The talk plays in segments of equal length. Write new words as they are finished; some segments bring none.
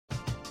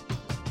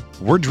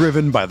We're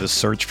driven by the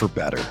search for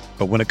better.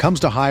 But when it comes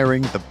to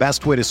hiring, the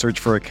best way to search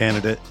for a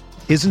candidate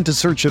isn't to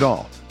search at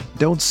all.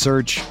 Don't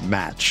search,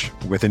 match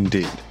with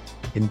Indeed.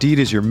 Indeed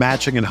is your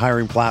matching and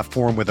hiring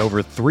platform with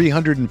over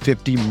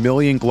 350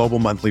 million global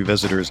monthly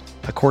visitors,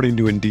 according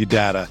to Indeed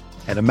data,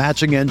 and a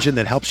matching engine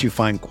that helps you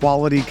find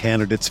quality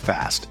candidates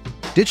fast.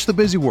 Ditch the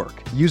busy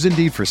work. Use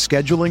Indeed for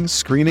scheduling,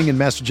 screening, and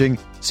messaging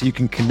so you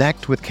can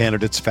connect with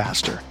candidates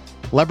faster.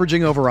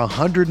 Leveraging over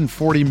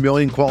 140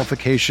 million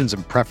qualifications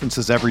and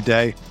preferences every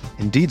day,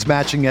 Indeed's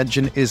matching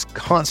engine is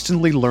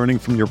constantly learning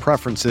from your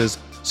preferences,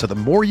 so the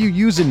more you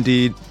use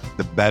Indeed,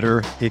 the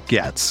better it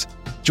gets.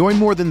 Join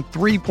more than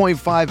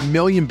 3.5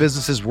 million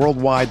businesses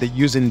worldwide that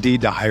use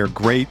Indeed to hire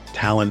great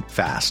talent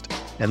fast.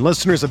 And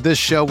listeners of this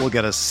show will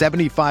get a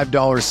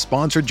 $75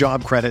 sponsored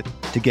job credit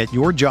to get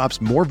your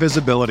jobs more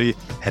visibility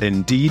at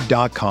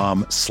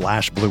Indeed.com/Blue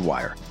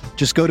Wire.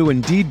 Just go to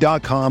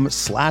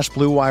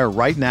Indeed.com/Blue Wire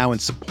right now and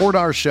support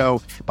our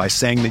show by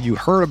saying that you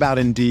heard about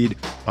Indeed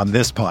on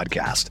this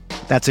podcast.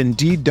 That's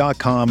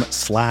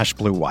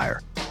Indeed.com/Blue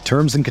Wire.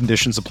 Terms and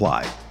conditions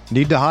apply.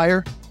 Need to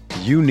hire?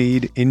 You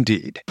need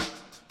Indeed.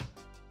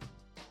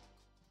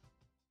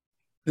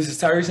 This is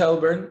Tyrese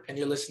Halliburton, and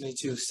you're listening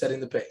to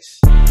Setting the Pace.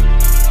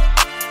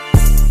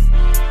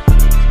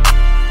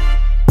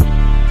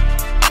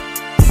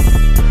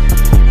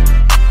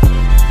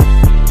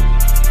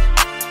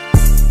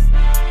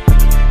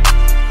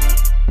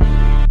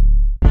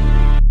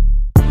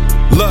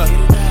 Look,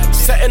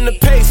 setting the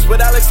pace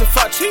with Alex and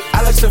Fauci.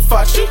 Alex and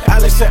Fauci.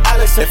 Alex and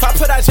Alex. If I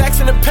put our jacks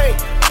in the paint,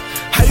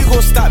 how you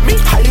gonna stop me?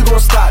 How you gonna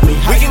stop me?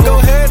 We can go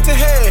head to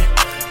head.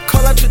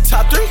 Call out your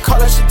top three. Call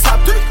out your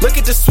top three. Look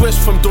at the switch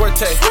from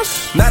Duarte.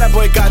 Now that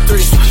boy got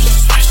three.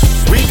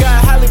 We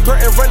got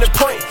Halliburton running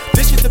point.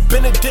 This is the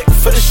Benedict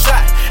for the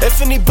shot.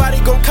 If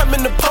anybody gon' come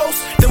in the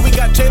post, then we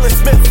got Jalen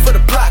Smith for the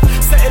block.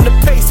 Setting the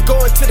pace,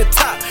 going to the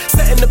top.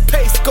 Setting the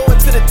pace, going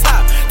to the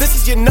top. This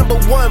is your number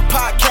one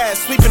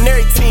podcast. Sweeping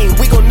every team.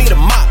 We gon' need a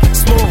mop.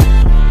 Smooth.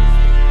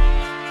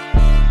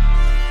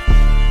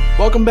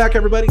 Welcome back,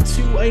 everybody,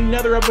 to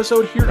another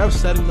episode here of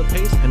Setting the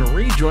Pace. And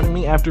rejoining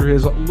me after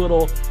his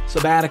little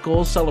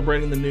sabbatical,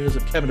 celebrating the news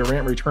of Kevin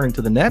Durant returning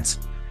to the Nets,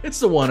 it's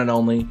the one and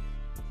only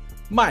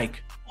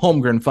Mike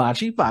Holmgren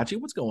Facci. Facci,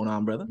 what's going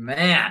on, brother?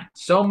 Man,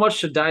 so much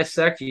to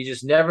dissect. You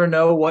just never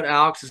know what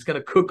Alex is going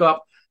to cook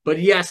up. But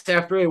yes,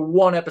 after a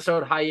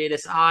one-episode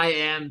hiatus, I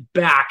am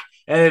back,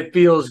 and it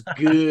feels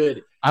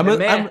good. I'm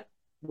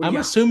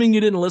assuming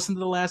you didn't listen to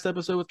the last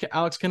episode with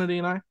Alex Kennedy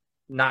and I?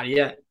 Not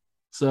yet.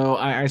 So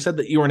I said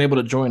that you weren't able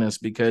to join us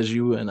because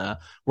you and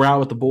were out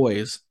with the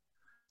boys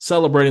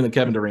celebrating the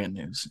Kevin Durant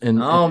news in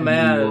New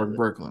York,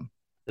 Brooklyn.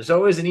 There's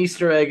always an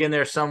Easter egg in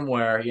there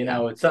somewhere. You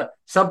know, it's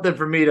something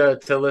for me to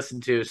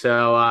listen to.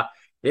 So,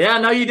 yeah,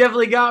 no, you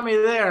definitely got me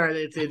there.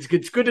 It's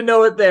good to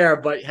know it there.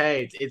 But,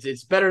 hey,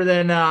 it's better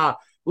than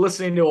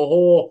listening to a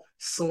whole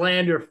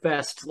slander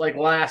fest like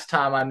last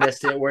time I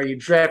missed it where you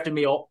drafted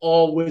me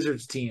all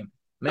Wizards team.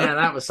 Man,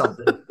 that was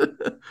something.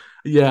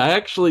 Yeah,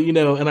 actually, in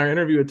our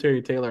interview with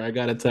Terry Taylor, I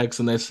got a text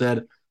and they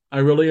said, I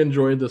really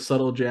enjoyed the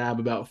subtle jab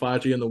about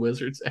Facci and the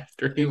Wizards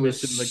after he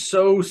was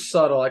so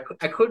subtle. I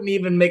couldn't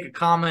even make a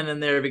comment in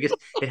there because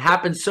it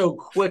happened so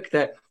quick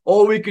that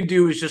all we could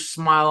do was just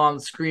smile on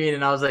the screen.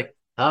 And I was like,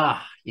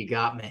 you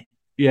got me.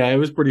 Yeah, it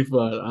was pretty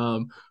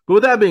fun. But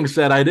with that being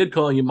said, I did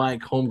call you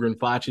Mike Holmgren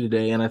Facci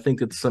today, and I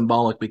think it's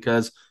symbolic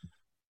because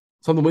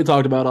something we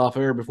talked about off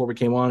air before we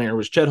came on here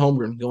was Chet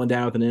Holmgren going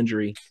down with an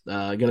injury,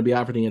 going to be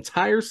out for the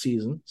entire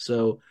season.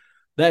 So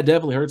that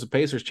definitely hurts the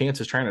Pacers'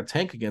 chances trying to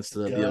tank against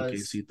the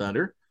OKC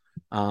Thunder.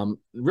 It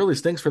really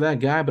stinks for that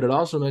guy, but it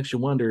also makes you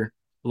wonder,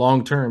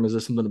 long-term, is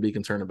this something to be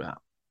concerned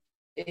about?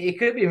 It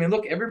could be. I mean,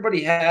 look,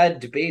 everybody had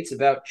debates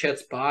about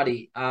Chet's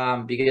body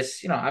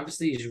because,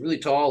 obviously he's really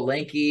tall,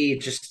 lanky,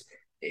 just,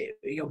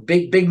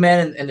 big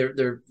men and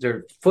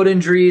their foot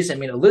injuries. I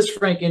mean, a Liz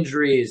Frank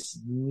injury is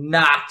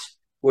not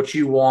what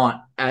you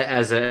want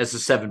as a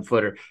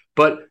 7-footer.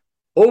 But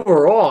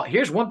overall,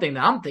 here's one thing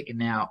that I'm thinking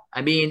now.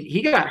 I mean,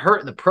 he got hurt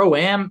in the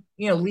Pro-Am,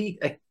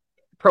 league,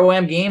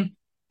 Pro-Am game.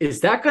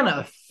 Is that going to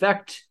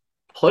affect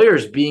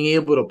players being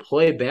able to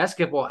play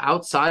basketball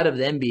outside of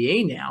the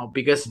NBA now?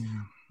 Because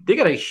they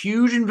got a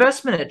huge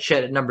investment at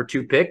Chet at number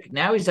 2 pick.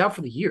 Now he's out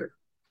for the year.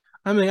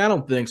 I mean, I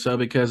don't think so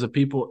because if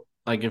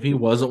he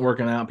wasn't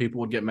working out,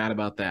 people would get mad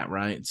about that,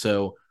 right?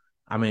 So,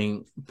 I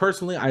mean,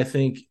 personally, I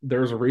think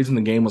there's a reason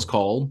the game was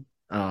called.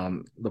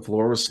 The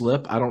floor was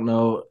slip. I don't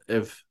know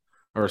it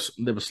was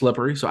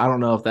slippery, so I don't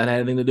know if that had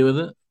anything to do with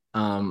it.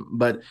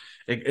 But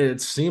it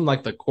seemed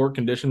like the court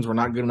conditions were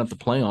not good enough to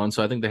play on,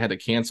 so I think they had to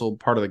cancel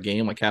part of the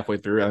game like halfway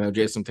through. I know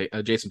Jason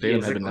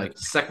Tatum had been like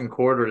second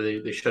quarter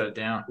they shut it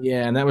down.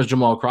 Yeah, and that was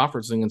Jamal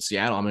Crawford's thing in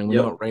Seattle. I mean, we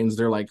know it rains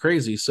there like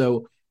crazy,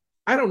 so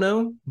I don't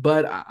know,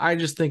 but I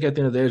just think at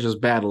the end of the day it's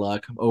just bad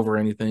luck over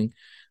anything.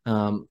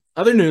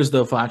 Other news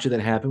though, Facci,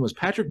 that happened was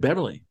Patrick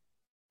Beverley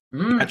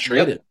got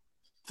traded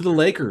to the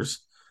Lakers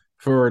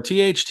for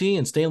THT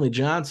and Stanley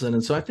Johnson.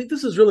 And so I think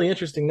this is really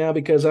interesting now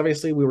because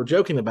obviously we were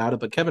joking about it,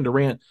 but Kevin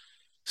Durant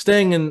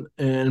staying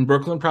in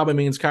Brooklyn probably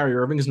means Kyrie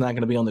Irving is not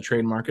going to be on the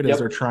trade market as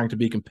they're trying to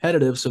be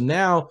competitive. So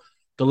now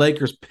the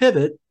Lakers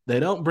pivot. They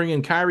don't bring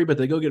in Kyrie, but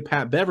they go get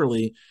Pat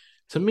Beverly.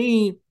 To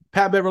me,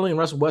 Pat Beverly and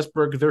Russell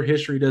Westbrook, their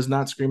history does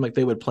not scream like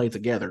they would play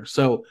together.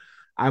 So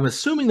I'm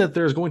assuming that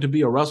there's going to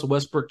be a Russell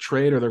Westbrook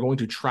trade, or they're going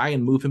to try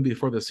and move him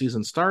before the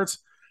season starts.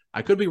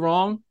 I could be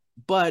wrong,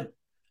 but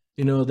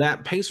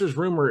that Pacers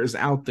rumor is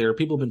out there.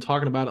 People have been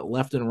talking about it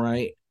left and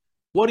right.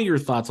 What are your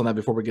thoughts on that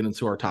before we get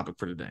into our topic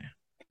for today?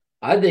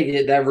 I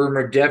think that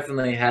rumor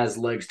definitely has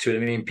legs to it.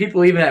 I mean,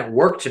 people even at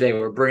work today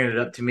were bringing it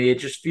up to me. It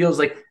just feels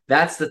like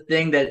that's the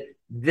thing, that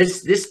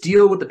this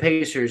deal with the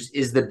Pacers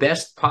is the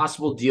best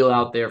possible deal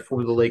out there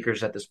for the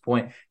Lakers at this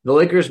point. The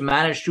Lakers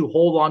managed to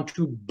hold on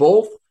to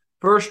both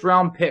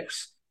first-round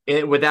picks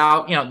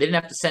without, they didn't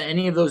have to send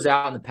any of those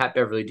out in the Pat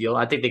Beverly deal.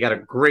 I think they got a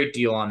great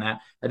deal on that.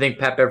 I think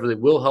Pat Beverly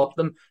will help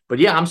them. But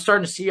yeah, I'm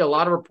starting to see a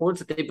lot of reports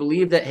that they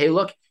believe that, hey,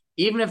 look,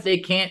 even if they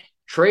can't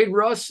trade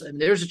Russ, and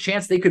there's a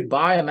chance they could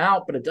buy him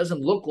out, but it doesn't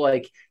look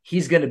like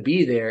he's going to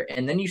be there.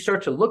 And then you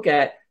start to look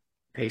at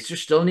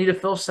Pacers still need to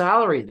fill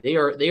salary. They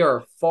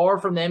are far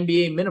from the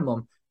NBA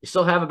minimum. They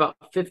still have about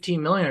 $15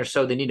 million or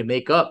so they need to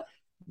make up.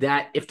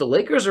 That if the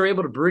Lakers are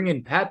able to bring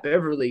in Pat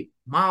Beverly,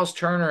 Myles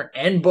Turner,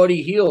 and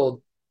Buddy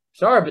Hield,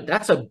 sorry, but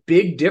that's a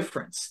big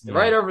difference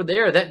right over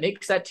there. That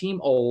makes that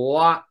team a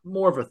lot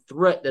more of a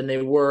threat than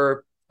they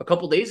were a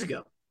couple days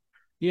ago.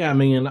 Yeah, I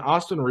mean,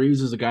 Austin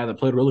Reeves is a guy that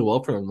played really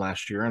well for them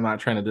last year. I'm not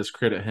trying to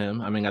discredit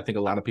him. I mean, I think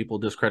a lot of people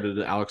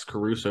discredited Alex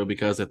Caruso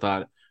because they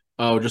thought,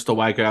 oh, just a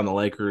white guy on the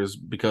Lakers,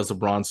 because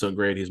LeBron's so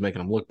great, he's making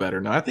them look better.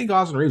 No, I think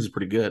Austin Reeves is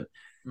pretty good.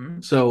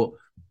 Mm-hmm. So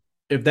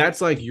if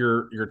that's like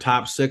your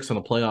top six in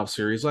a playoff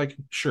series, like,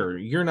 sure,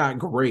 you're not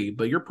great,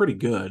 but you're pretty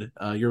good.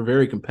 You're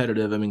very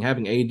competitive. I mean,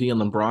 having AD and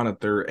LeBron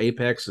at their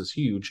apex is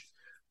huge.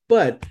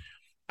 But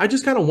I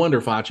just kind of wonder,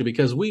 Facci,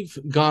 because we've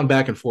gone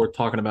back and forth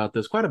talking about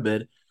this quite a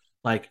bit.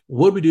 Like,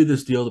 would we do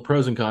this deal, the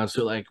pros and cons?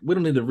 So, like, we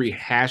don't need to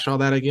rehash all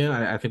that again.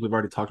 I think we've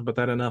already talked about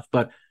that enough.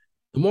 But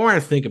the more I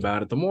think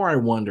about it, the more I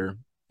wonder,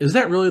 is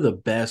that really the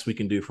best we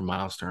can do for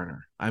Myles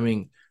Turner? I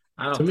mean,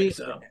 I don't think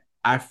so.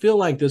 I feel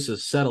like this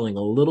is settling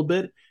a little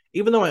bit.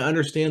 Even though I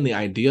understand the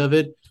idea of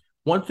it,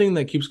 one thing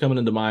that keeps coming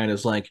into mind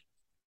is, like,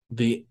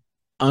 the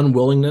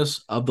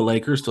unwillingness of the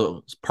Lakers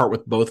to part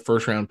with both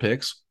first-round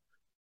picks.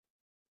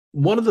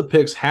 One of the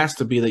picks has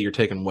to be that you're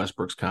taking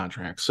Westbrook's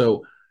contract.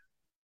 So,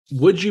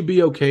 would you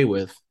be okay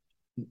with,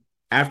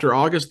 after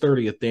August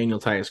 30th, Daniel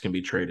Tice can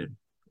be traded?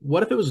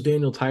 What if it was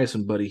Daniel Tice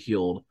and Buddy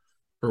Hield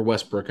for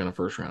Westbrook and a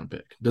first-round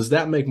pick? Does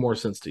that make more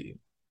sense to you?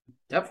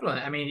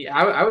 Definitely. I mean,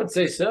 I would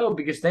say so,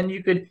 because then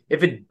you could,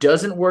 if it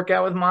doesn't work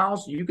out with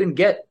Myles, you can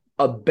get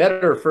a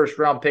better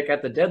first-round pick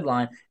at the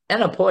deadline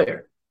and a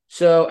player.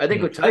 So I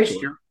think with Tice,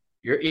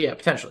 you're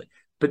potentially.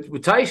 But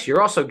with Tice,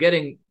 you're also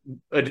getting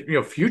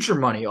future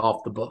money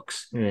off the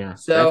books. Yeah.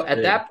 So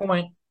at that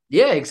point.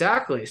 Yeah,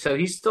 exactly. So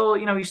he's still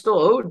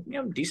owed,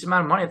 a decent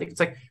amount of money. I think it's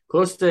like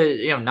close to,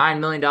 $9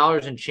 million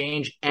and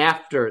change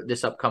after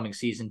this upcoming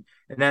season.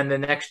 And then the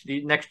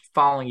next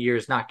following year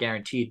is not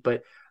guaranteed.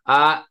 But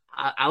I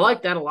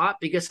like that a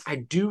lot, because I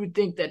do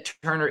think that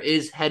Turner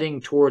is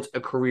heading towards a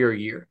career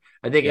year.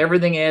 I think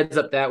everything adds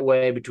up that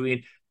way,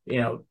 between,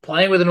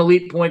 playing with an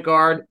elite point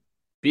guard,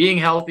 being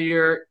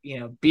healthier,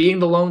 being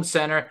the lone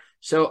center.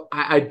 So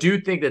I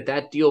do think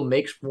that deal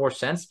makes more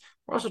sense.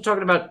 We're also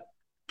talking about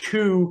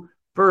two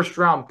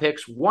first-round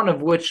picks, one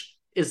of which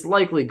is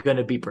likely going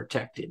to be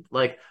protected.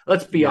 Like,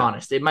 let's be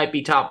honest. It might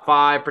be top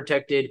 5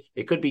 protected.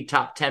 It could be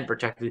top 10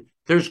 protected.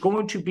 There's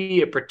going to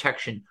be a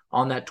protection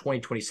on that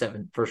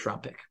 2027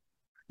 first-round pick.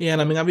 Yeah,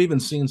 and I mean, I've even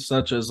seen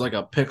such as like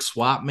a pick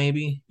swap,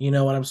 maybe. You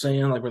know what I'm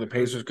saying? Like, where the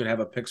Pacers could have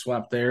a pick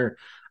swap there.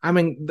 I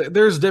mean,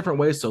 there's different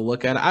ways to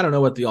look at it. I don't know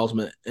what the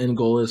ultimate end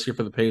goal is here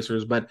for the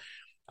Pacers, but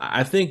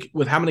I think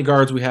with how many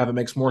guards we have, it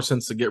makes more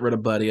sense to get rid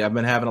of Buddy. I've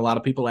been having a lot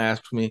of people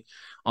ask me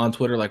on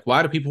Twitter, like,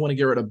 why do people want to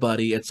get rid of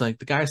Buddy? It's like,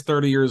 the guy's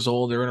 30 years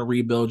old. They're in a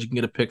rebuild. You can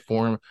get a pick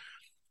for him.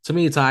 To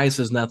me, Tice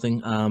is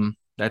nothing.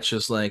 That's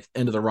just like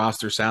end of the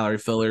roster salary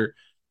filler.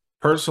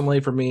 Personally,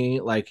 for me,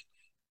 like,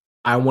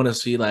 I want to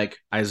see like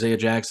Isaiah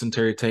Jackson,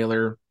 Terry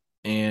Taylor,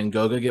 and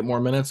Goga get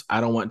more minutes. I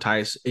don't want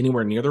Tice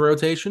anywhere near the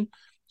rotation.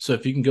 So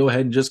if you can go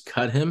ahead and just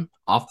cut him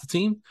off the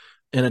team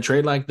in a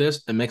trade like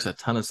this, it makes a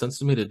ton of sense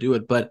to me to do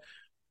it. But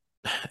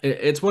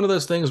it's one of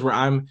those things where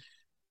I'm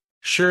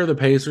sure the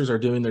Pacers are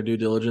doing their due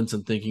diligence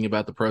and thinking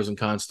about the pros and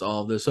cons to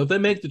all of this. So if they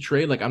make the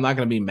trade, like, I'm not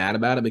going to be mad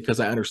about it,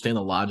 because I understand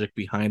the logic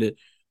behind it.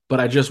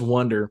 But I just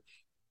wonder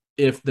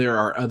if there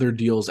are other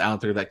deals out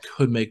there that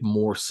could make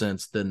more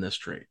sense than this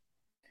trade.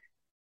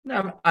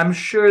 No, I'm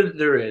sure that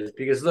there is,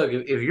 because look,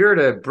 if you're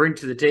to bring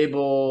to the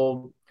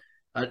table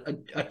a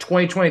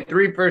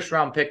 2023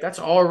 first-round pick, that's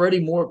already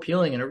more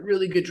appealing in a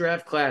really good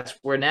draft class,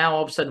 where now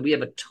all of a sudden we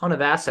have a ton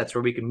of assets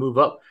where we can move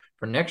up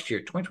for next year,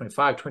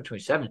 2025,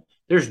 2027.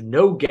 There's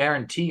no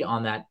guarantee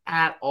on that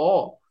at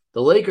all.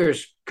 The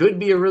Lakers could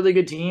be a really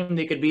good team.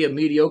 They could be a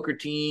mediocre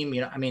team.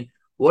 I mean,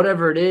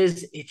 whatever it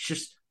is, it's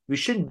just, we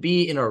shouldn't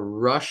be in a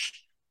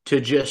rush to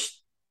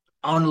just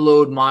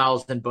unload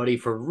Myles and Buddy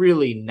for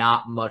really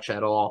not much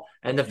at all.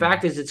 And the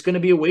fact is, it's going to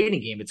be a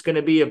waiting game. It's going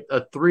to be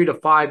a 3 to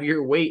 5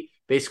 year wait,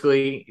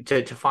 basically,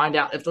 to find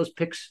out if those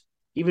picks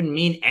even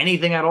mean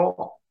anything at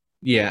all.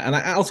 Yeah, and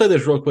I'll say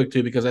this real quick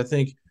too, because I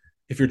think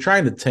if you're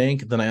trying to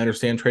tank, then I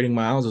understand trading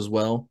Myles as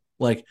well.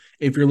 Like,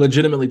 if you're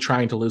legitimately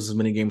trying to lose as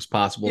many games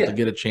possible to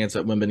get a chance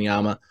at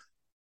Wembanyama,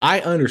 I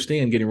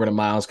understand getting rid of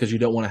Myles because you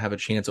don't want to have a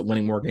chance at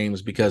winning more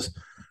games, because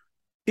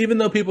even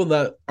though people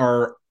that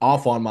are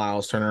off on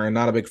Myles Turner and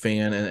not a big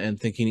fan and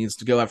think he needs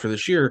to go after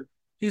this year,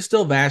 he's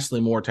still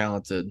vastly more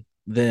talented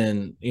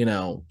than,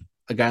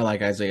 a guy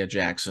like Isaiah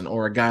Jackson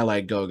or a guy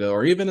like Gogo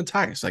or even a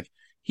Tice. Like,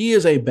 he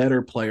is a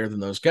better player than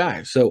those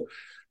guys. So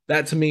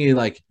that, to me,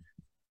 like,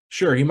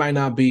 sure, he might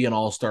not be an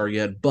all-star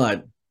yet,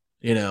 but,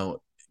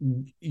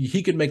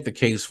 he could make the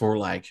case for,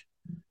 like,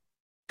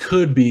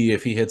 could be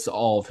if he hits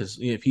all of his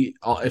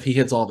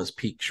hits all of his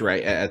peaks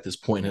right at this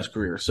point in his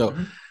career. So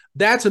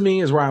that, to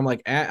me, is where I'm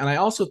like at. And I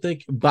also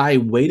think by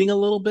waiting a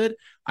little bit,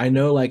 I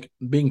know, like,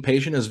 being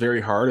patient is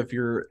very hard if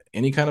you're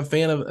any kind of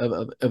fan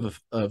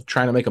of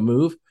trying to make a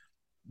move.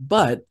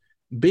 But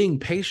being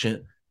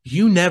patient,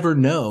 you never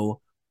know.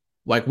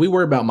 Like, we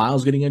worry about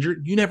Myles getting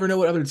injured. You never know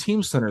what other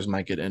team centers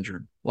might get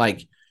injured.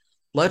 Like,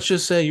 let's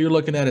just say you're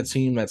looking at a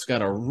team that's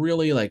got a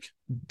really, like,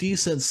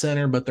 decent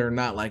center, but they're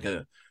not like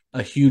a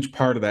huge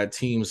part of that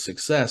team's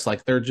success.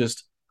 Like, they're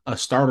just a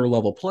starter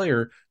level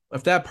player.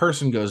 If that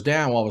person goes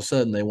down, all of a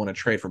sudden they want to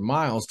trade for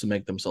Myles to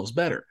make themselves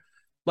better.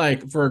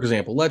 Like, for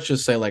example, let's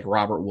just say like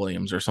Robert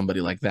Williams or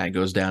somebody like that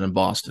goes down in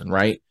Boston,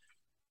 right?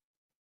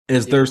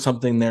 Is there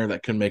something there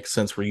that can make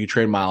sense where you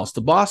trade Myles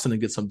to Boston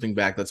and get something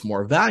back that's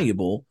more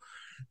valuable,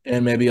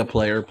 and maybe a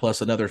player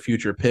plus another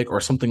future pick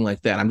or something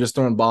like that? I'm just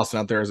throwing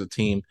Boston out there as a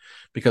team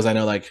because I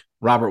know, like,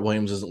 Robert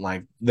Williams isn't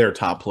like their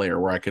top player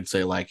where I could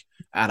say like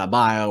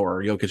Adebayo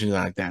or Jokic, anything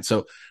like that.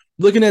 So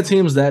looking at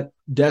teams that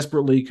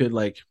desperately could,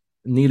 like,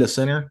 need a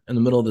center in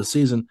the middle of the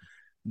season,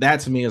 that,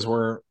 to me, is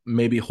where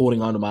maybe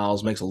holding on to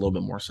Myles makes a little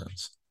bit more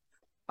sense.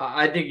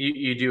 I think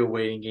you do a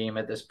waiting game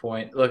at this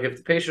point. Look, if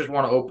the Pacers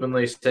want to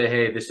openly say,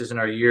 hey, this isn't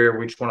our year,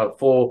 we just want a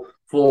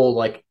full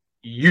like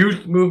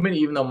youth movement,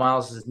 even though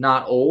Myles is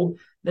not old,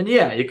 then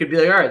yeah, you could be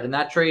like, all right, then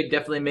that trade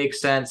definitely makes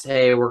sense.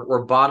 Hey,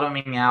 we're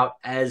bottoming out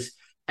as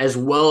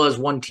well as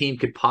one team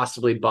could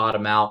possibly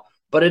bottom out.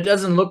 But it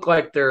doesn't look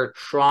like they're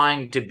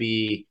trying to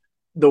be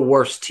the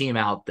worst team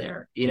out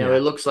there.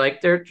 It looks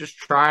like they're just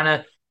trying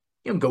to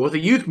go with a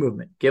youth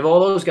movement, give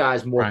all those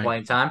guys more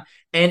playing time.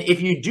 And if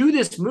you do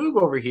this move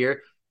over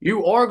here,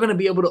 you are going to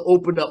be able to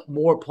open up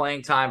more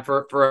playing time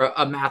for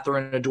a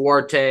Mathurin, a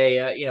Duarte,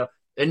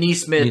 a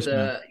Nesmith,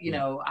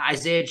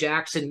 Isaiah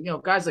Jackson,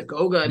 guys like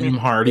Goga.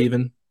 Hard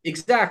even.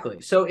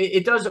 Exactly. So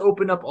it does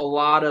open up a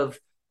lot of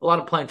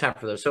playing time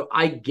for those. So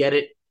I get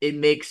it. It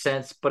makes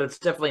sense, but it's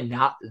definitely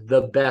not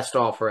the best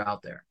offer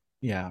out there.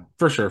 Yeah,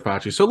 for sure,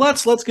 Facci. So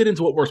let's get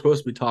into what we're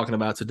supposed to be talking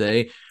about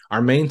today.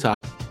 Our main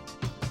topic.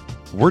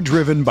 We're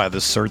driven by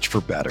the search for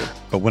better.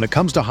 But when it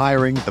comes to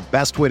hiring, the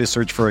best way to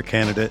search for a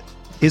candidate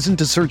isn't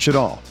to search at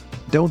all.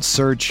 Don't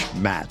search,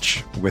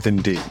 match with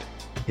Indeed.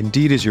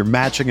 Indeed is your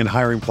matching and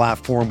hiring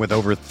platform with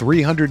over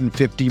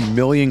 350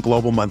 million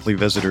global monthly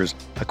visitors,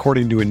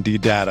 according to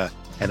Indeed data,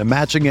 and a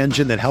matching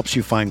engine that helps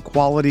you find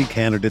quality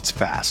candidates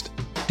fast.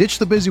 Ditch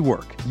the busy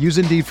work. Use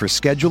Indeed for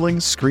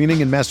scheduling,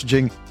 screening, and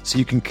messaging so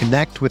you can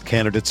connect with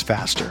candidates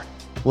faster.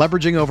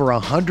 Leveraging over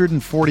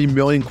 140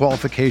 million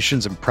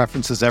qualifications and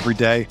preferences every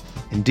day,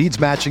 Indeed's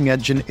matching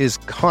engine is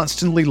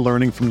constantly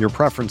learning from your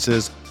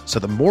preferences, so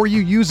the more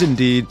you use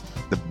Indeed,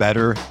 the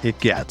better it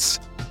gets.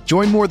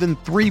 Join more than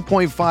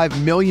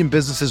 3.5 million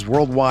businesses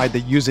worldwide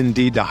that use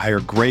Indeed to hire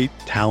great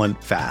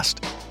talent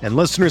fast. And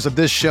listeners of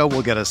this show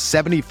will get a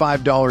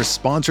 $75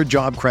 sponsored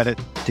job credit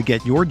to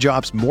get your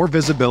jobs more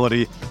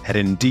visibility at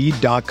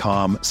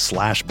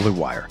Indeed.com/Blue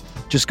Wire.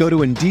 Just go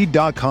to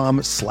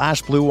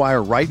Indeed.com/Blue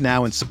Wire right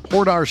now and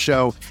support our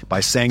show by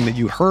saying that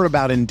you heard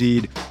about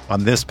Indeed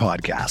on this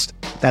podcast.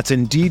 That's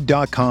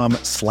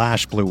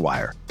Indeed.com/Blue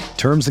Wire.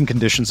 Terms and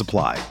conditions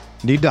apply.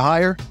 Need to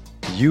hire?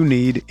 You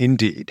need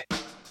Indeed.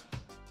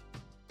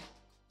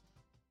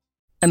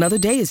 Another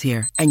day is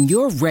here, and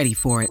you're ready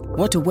for it.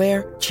 What to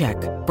wear? Check.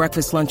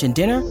 Breakfast, lunch, and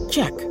dinner?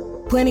 Check.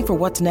 Planning for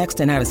what's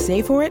next and how to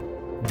save for it?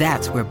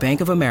 That's where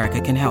Bank of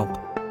America can help.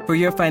 For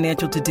your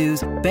financial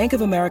to-dos, Bank of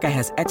America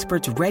has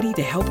experts ready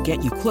to help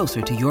get you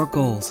closer to your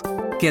goals.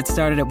 Get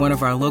started at one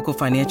of our local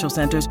financial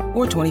centers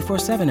or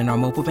 24/7 in our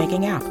mobile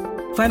banking app.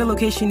 Find a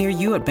location near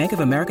you at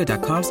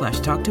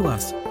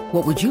bankofamerica.com/talktous.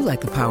 What would you like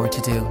the power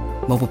to do?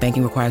 Mobile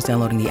banking requires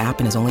downloading the app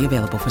and is only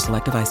available for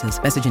select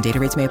devices. Message and data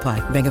rates may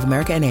apply. Bank of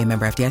America NA,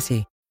 member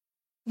FDIC.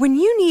 When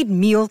you need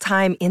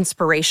mealtime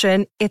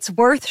inspiration, it's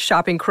worth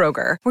shopping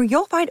Kroger, where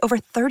you'll find over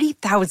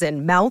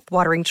 30,000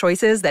 mouth-watering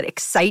choices that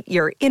excite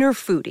your inner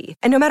foodie.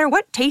 And no matter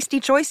what tasty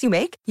choice you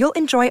make, you'll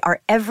enjoy our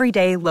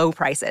everyday low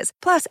prices,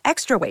 plus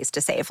extra ways to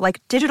save,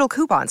 like digital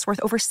coupons worth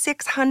over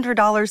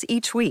 $600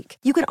 each week.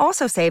 You can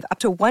also save up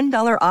to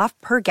 $1 off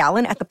per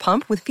gallon at the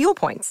pump with fuel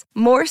points.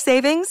 More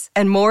savings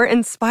and more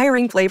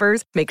inspiring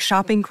flavors make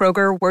shopping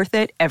Kroger worth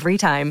it every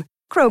time.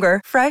 Kroger,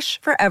 fresh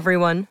for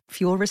everyone.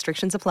 Fuel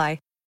restrictions apply.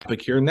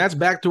 Here, and that's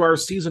back to our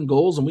season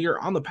goals, and we are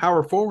on the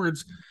power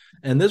forwards.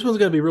 And this one's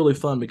going to be really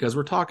fun because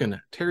we're talking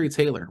Terry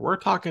Taylor, we're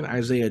talking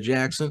Isaiah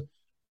Jackson,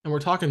 and we're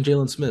talking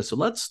Jalen Smith. So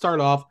let's start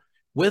off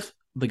with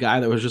the guy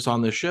that was just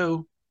on this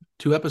show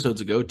 2 episodes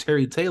ago,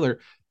 Terry Taylor.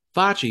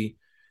 Facci,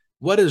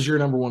 what is your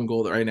number one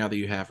goal right now that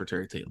you have for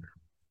Terry Taylor?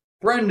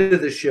 Friend of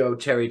the show,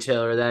 Terry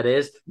Taylor, that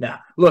is. Now,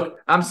 look,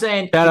 I'm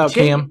saying shout out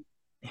Cam.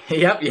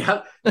 Yep.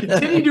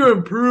 Continue to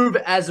improve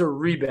as a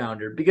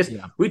rebounder because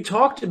we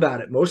talked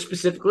about it, most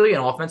specifically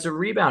an offensive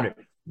rebounder.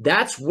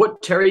 That's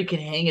what Terry can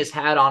hang his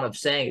hat on, of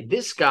saying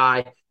this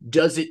guy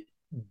does it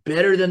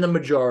better than the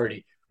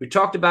majority. We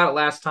talked about it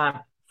last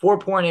time,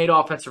 4.8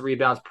 offensive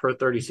rebounds per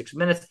 36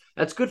 minutes.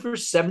 That's good for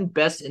 7th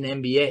best in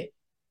NBA.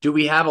 Do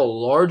we have a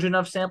large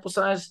enough sample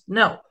size?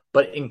 No.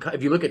 But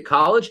if you look at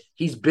college,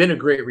 he's been a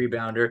great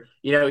rebounder.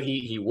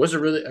 He was a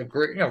really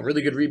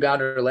good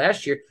rebounder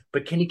last year.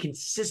 But can he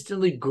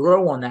consistently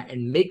grow on that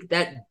and make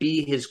that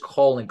be his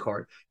calling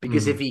card?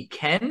 Because if he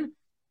can,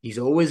 he's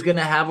always going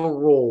to have a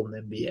role in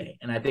the NBA.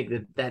 And I think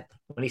that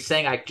when he's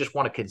saying, I just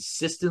want to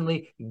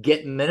consistently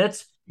get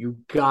minutes, you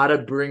got to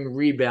bring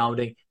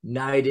rebounding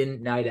night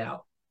in, night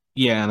out.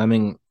 Yeah, and I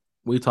mean,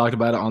 we talked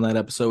about it on that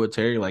episode with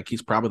Terry. Like,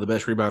 he's probably the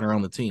best rebounder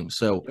on the team.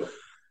 So,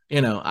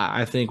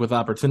 I think with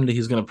opportunity,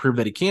 he's going to prove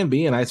that he can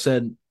be. And I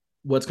said,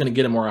 what's going to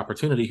get him more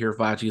opportunity here,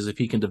 Facci, is if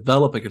he can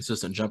develop a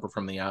consistent jumper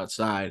from the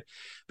outside.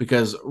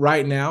 Because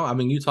right now, I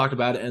mean, you talked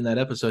about it in that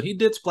episode, he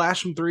did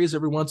splash some threes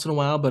every once in a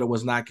while, but it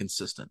was not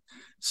consistent.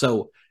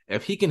 So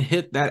if he can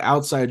hit that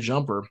outside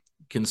jumper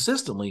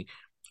consistently,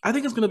 I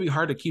think it's going to be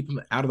hard to keep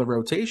him out of the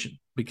rotation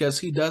because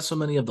he does so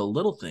many of the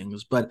little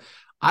things. But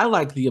I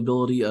like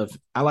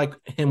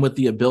him with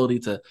the ability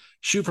to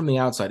shoot from the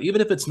outside,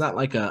 even if it's not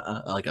like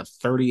a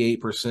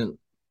 38%,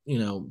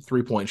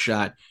 3-point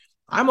shot.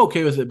 I'm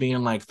okay with it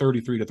being like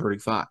 33 to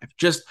 35,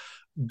 just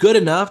good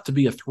enough to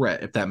be a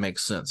threat, if that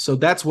makes sense. So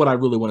that's what I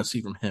really want to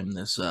see from him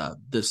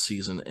this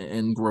season,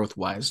 and growth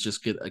wise,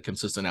 just get a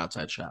consistent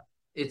outside shot.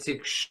 It's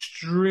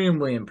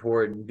extremely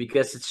important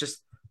because it's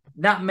just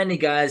not many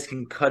guys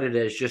can cut it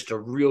as just a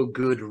real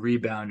good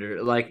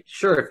rebounder. Like,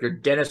 sure, if you're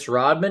Dennis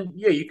Rodman,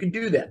 yeah, you can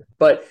do that.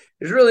 But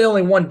there's really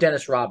only one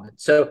Dennis Rodman.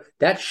 So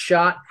that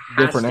shot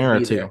has different to era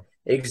be too. There.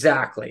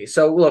 Exactly.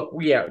 So, look,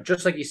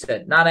 just like you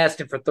said, not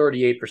asking for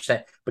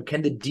 38%, but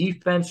can the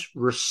defense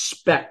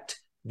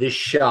respect this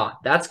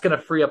shot? That's going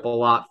to free up a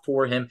lot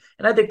for him.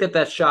 And I think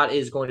that shot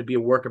is going to be a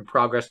work in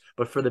progress,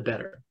 but for the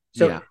better.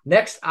 So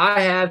next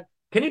I have,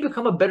 can he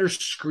become a better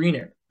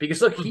screener?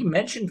 Because, look, he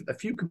mentioned a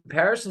few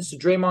comparisons to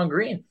Draymond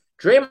Green.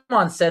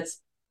 Draymond sets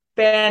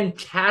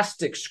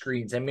fantastic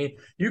screens. I mean,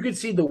 you can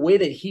see the way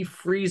that he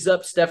frees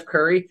up Steph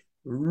Curry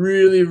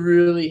really,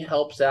 really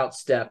helps out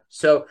Steph.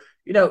 So,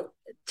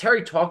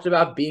 Terry talked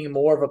about being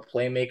more of a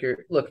playmaker.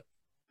 Look,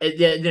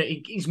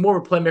 he's more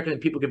of a playmaker than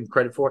people give him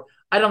credit for.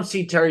 I don't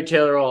see Terry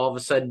Taylor all of a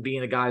sudden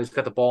being a guy who's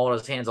got the ball in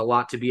his hands a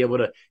lot to be able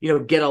to,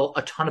 get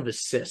a ton of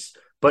assists.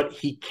 But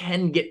he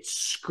can get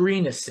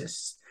screen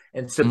assists.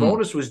 And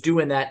Sabonis was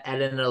doing that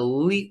at an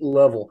elite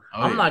level.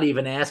 I'm not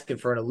even asking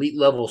for an elite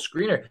level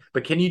screener,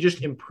 but can you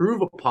just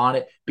improve upon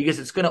it? Because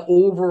it's going to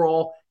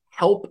overall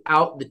help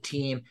out the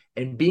team,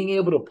 and being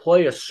able to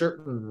play a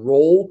certain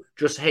role,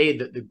 just, hey,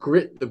 the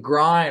grit, the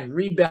grind,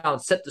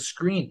 rebound, set the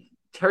screen.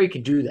 Terry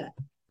can do that.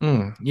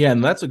 Yeah,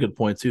 and that's a good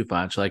point too,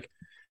 Foch. Like,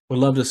 would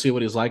love to see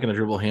what he's like in a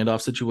dribble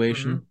handoff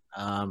situation.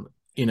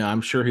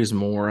 I'm sure he's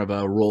more of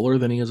a roller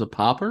than he is a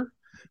popper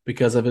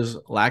because of his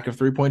lack of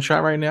 3-point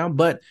shot right now,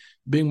 but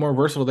being more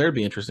versatile there would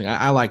be interesting.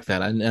 I like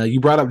that. And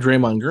you brought up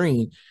Draymond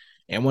Green,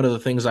 and one of the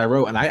things I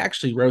wrote, and I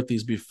actually wrote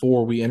these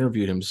before we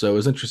interviewed him, so it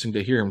was interesting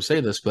to hear him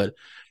say this, but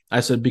I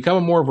said, become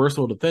a more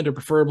versatile defender,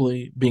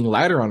 preferably being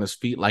lighter on his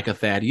feet like a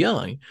Thad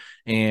Young.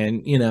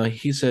 And,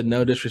 he said,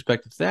 no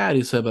disrespect to Thad.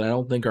 He said, but I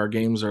don't think our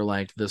games are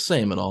like the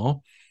same at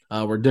all.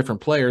 We're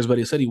different players, but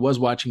he said he was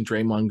watching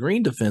Draymond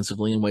Green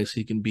defensively in ways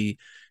he can be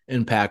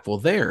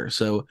impactful there.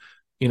 So,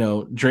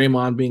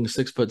 Draymond being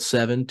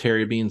 6'7",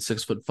 Terry being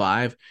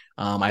 6'5",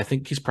 I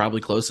think he's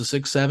probably close to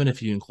 6'7"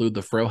 if you include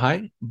the fro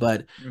height.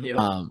 But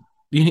I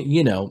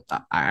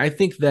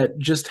think that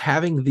just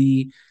having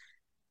the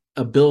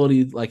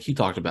ability, like he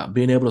talked about,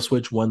 being able to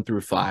switch 1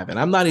 through 5, and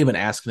I'm not even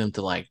asking him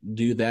to like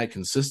do that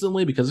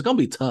consistently because it's gonna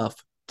be tough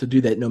to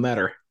do that no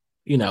matter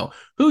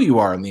who you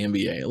are in the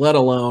NBA, let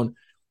alone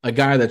a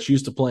guy that's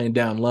used to playing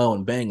down low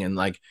and banging.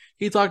 Like,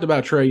 he talked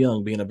about Trae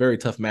Young being a very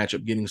tough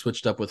matchup, getting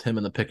switched up with him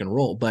in the pick and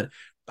roll. But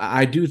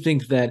I do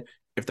think that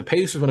if the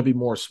pace is going to be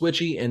more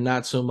switchy and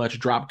not so much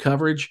drop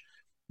coverage,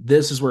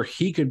 this is where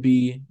he could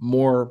be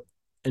more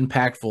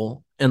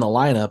impactful in the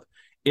lineup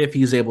if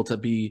he's able to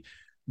be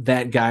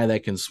that guy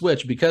that can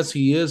switch. Because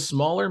he is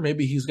smaller,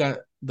 maybe he's got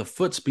the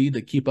foot speed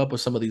to keep up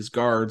with some of these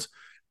guards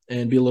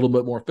and be a little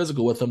bit more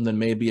physical with them than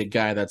maybe a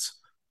guy that's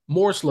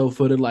more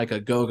slow-footed like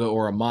a Goga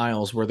or a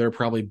Myles, where they're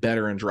probably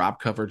better in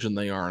drop coverage than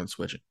they are in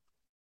switching.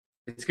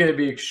 It's going to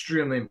be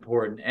extremely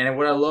important. And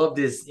what I loved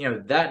is,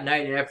 that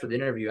night after the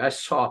interview, I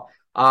saw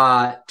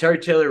Terry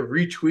Taylor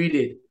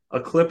retweeted a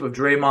clip of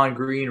Draymond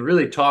Green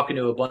really talking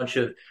to a bunch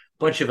of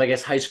I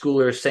guess high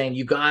schoolers saying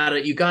you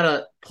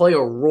gotta play a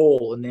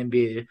role in the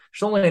NBA.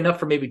 There's only enough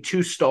for maybe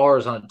 2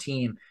 stars on a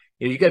team.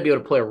 You got to be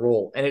able to play a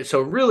role. And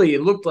so really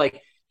it looked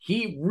like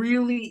he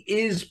really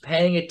is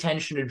paying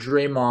attention to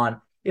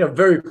Draymond,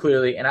 very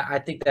clearly. And I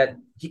think that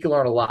he can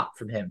learn a lot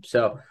from him.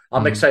 So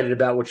I'm excited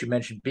about what you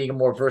mentioned. Being a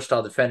more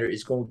versatile defender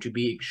is going to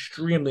be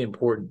extremely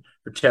important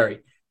for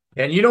Terry.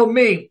 And you know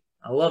me,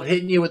 I love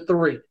hitting you with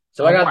 3.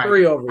 So I got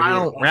 3 over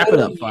here. Wrap it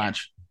up,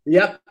 Fudge.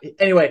 Yep.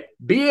 Anyway,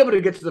 be able to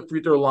get to the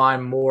free throw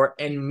line more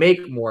and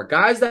make more.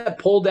 Guys that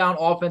pull down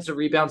offensive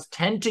rebounds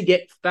tend to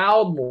get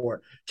fouled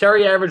more.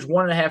 Terry averaged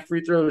 1.5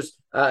 free throws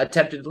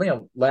attempted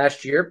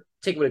last year.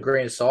 Take it with a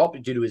grain of salt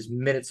due to his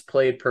minutes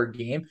played per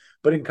game.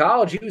 But in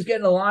college, he was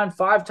getting the line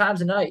 5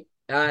 times a night.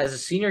 As a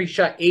senior, he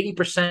shot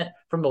 80%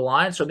 from the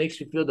line, so it makes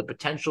me feel the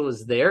potential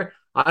is there.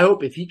 I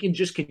hope if he can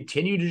just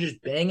continue to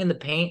just bang in the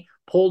paint,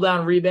 pull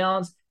down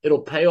rebounds,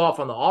 it'll pay off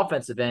on the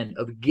offensive end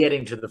of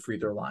getting to the free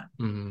throw line.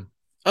 Mm-hmm.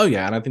 Oh,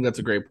 yeah, and I think that's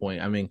a great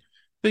point. I mean, if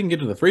he can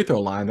get to the free throw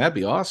line, that'd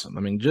be awesome.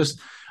 I mean,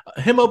 just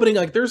him opening,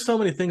 there's so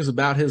many things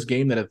about his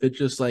game that if it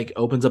just,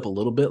 opens up a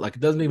little bit, it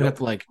doesn't even have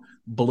to,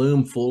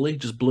 bloom fully,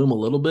 just bloom a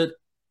little bit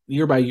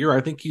year by year.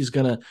 I think he's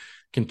going to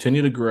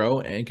continue to grow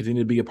and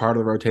continue to be a part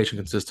of the rotation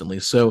consistently.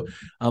 So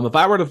if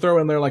I were to throw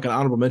in there, an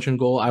honorable mention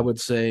goal, I would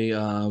say,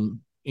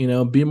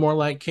 be more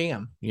like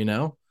Cam,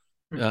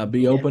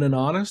 be open and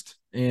honest,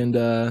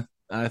 and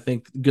I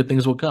think good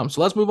things will come.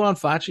 So let's move on,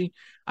 Facci.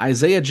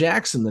 Isaiah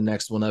Jackson, the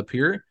next one up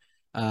here.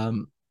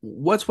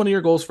 What's one of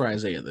your goals for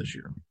Isaiah this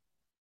year?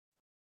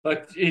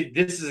 But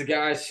this is a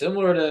guy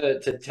similar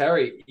to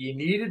Terry. You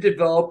need to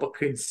develop a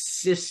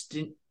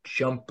consistent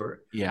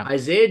jumper. Yeah.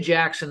 Isaiah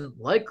Jackson,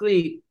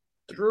 likely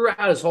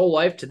throughout his whole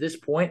life to this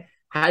point,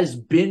 has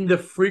been the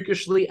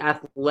freakishly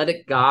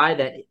athletic guy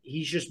that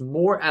he's just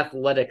more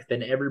athletic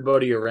than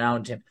everybody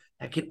around him.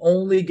 That can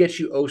only get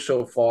you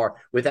so far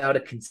without a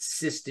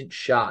consistent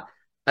shot.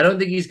 I don't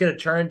think he's going to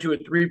turn into a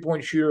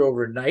three-point shooter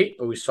overnight,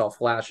 but we saw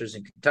flashes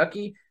in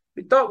Kentucky.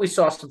 We thought we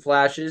saw some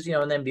flashes, in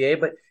the NBA,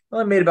 but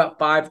only made about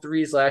 5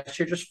 threes last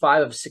year, just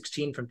 5 of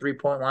 16 from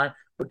three-point line.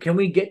 But can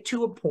we get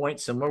to a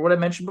point, similar to what I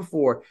mentioned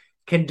before,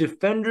 can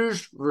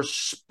defenders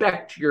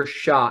respect your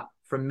shot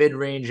from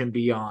mid-range and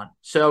beyond?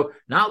 So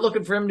not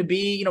looking for him to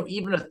be,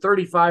 even a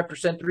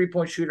 35%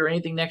 three-point shooter or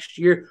anything next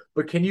year,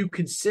 but can you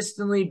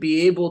consistently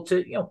be able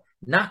to,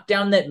 knock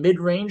down that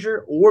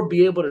mid-ranger or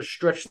be able to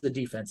stretch the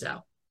defense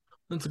out?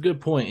 That's a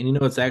good point. And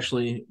it's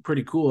actually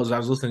pretty cool as I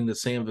was listening to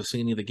Sam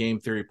Vecini, the Game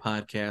Theory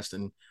podcast,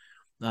 and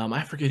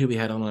I forget who we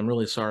had on. I'm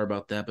really sorry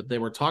about that, but they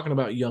were talking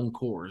about young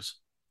cores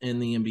in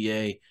the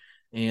NBA,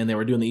 and they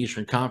were doing the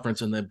Eastern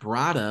Conference, and they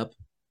brought up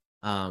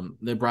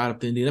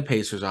the Indiana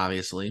Pacers,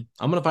 obviously.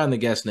 I'm going to find the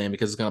guest name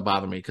because it's going to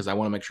bother me because I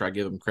want to make sure I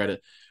give them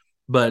credit.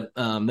 But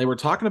they were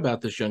talking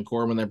about this young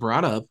core when they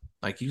brought up,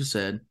 like you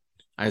said,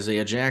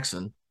 Isaiah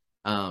Jackson.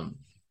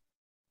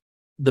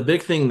 The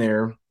big thing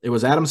there, it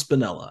was Adam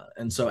Spinella.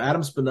 And so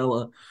Adam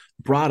Spinella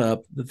brought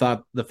up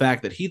the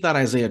fact that he thought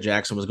Isaiah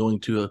Jackson was going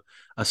to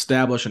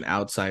establish an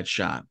outside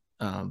shot.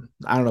 I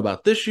don't know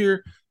about this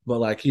year,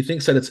 but he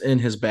thinks that it's in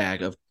his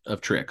bag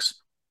of tricks.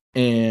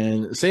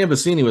 And Sam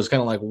Vecini was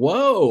kind of like,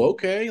 whoa,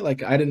 okay.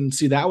 I didn't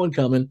see that one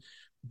coming.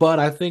 But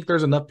I think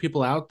there's enough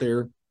people out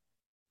there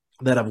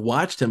that have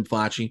watched him,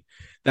 Facci,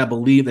 that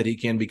believe that he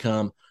can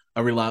become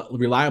a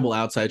reliable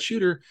outside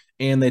shooter.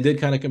 And they did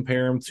kind of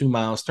compare him to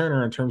Myles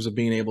Turner in terms of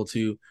being able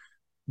to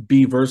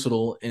be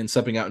versatile in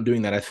stepping out and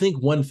doing that. I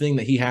think one thing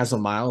that he has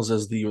on Myles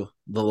is the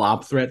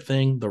lob threat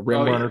thing, the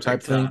rim runner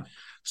type thing.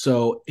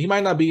 So he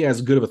might not be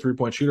as good of a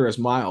three-point shooter as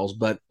Myles,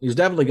 but he's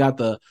definitely got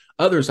the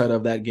other side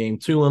of that game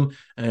to him,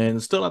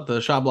 and still not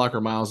the shot blocker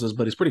Myles is,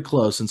 but he's pretty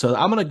close. And so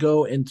I'm going to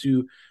go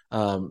into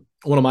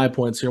one of my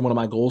points here, one of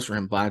my goals for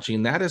him, Facci,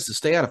 and that is to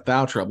stay out of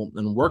foul trouble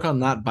and work on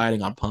not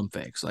biting on pump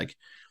fakes.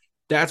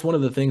 That's one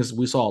of the things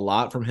we saw a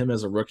lot from him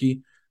as a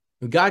rookie.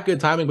 He got good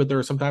timing, but there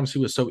were sometimes he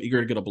was so eager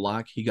to get a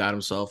block, he got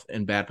himself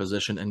in bad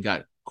position and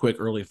got quick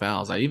early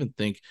fouls. I even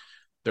think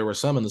there were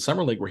some in the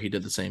summer league where he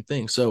did the same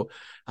thing. So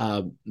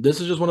this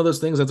is just one of those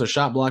things that's a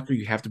shot blocker.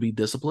 You have to be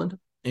disciplined.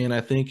 And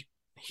I think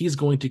he's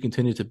going to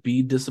continue to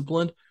be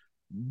disciplined,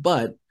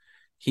 but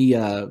he's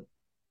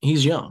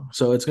young.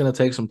 So it's going to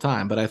take some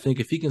time. But I think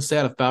if he can stay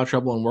out of foul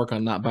trouble and work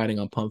on not biting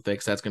on pump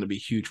fakes, that's going to be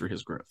huge for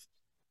his growth.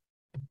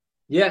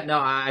 Yeah, no,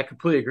 I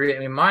completely agree. I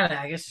mean, mine,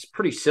 I guess, is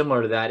pretty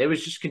similar to that. It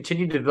was just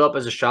continue to develop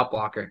as a shot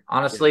blocker.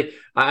 Honestly,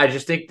 I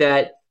just think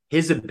that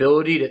his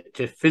ability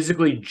to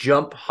physically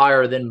jump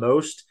higher than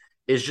most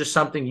is just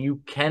something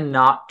you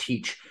cannot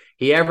teach.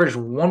 He averaged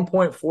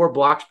 1.4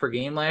 blocks per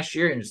game last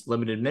year in his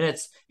limited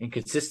minutes, and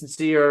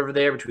consistency over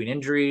there between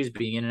injuries,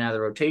 being in and out of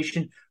the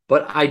rotation.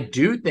 But I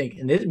do think,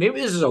 and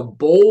maybe this is a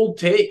bold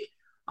take,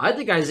 I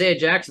think Isaiah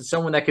Jackson's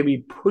someone that could be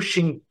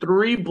pushing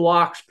 3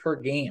 blocks per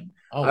game.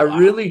 Oh, I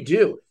really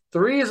do.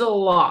 3 is a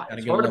lot.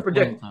 It's hard to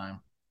predict.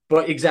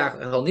 But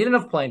exactly. He'll need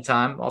enough playing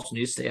time. Also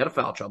needs to stay out of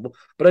foul trouble.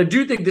 But I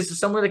do think this is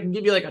someone that can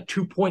give you a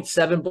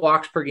 2.7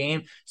 blocks per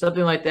game,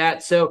 something like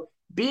that. So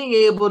being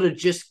able to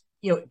just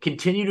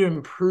continue to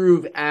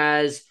improve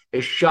as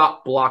a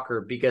shot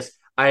blocker, because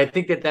I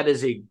think that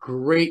is a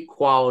great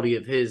quality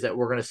of his that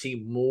we're going to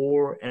see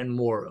more and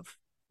more of.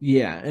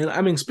 Yeah, and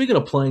I mean, speaking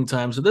of playing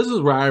time, so this is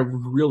where I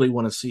really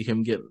want to see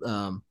him get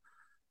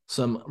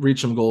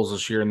reach some goals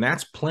this year, and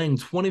that's playing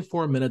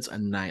 24 minutes a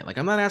night. Like,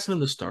 I'm not asking him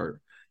to start.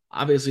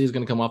 Obviously, he's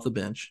going to come off the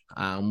bench.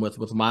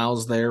 With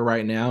Myles there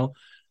right now,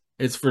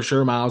 it's for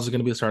sure Myles is going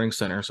to be a starting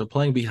center. So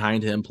playing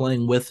behind him,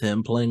 playing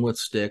with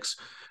sticks,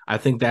 I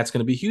think that's going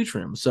to be huge for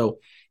him. So,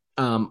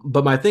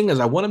 but my thing is,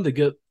 I want him to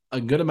get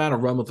a good amount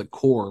of run with the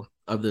core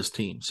of this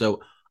team.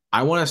 So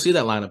I want to see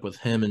that lineup with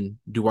him and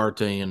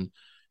Duarte and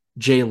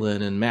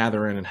Jalen and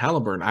Matherin and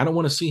Halliburton. I don't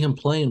want to see him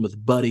playing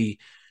with Buddy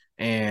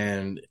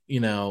and,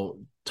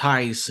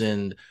 Tice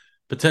and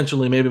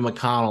potentially maybe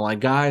McConnell, like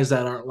guys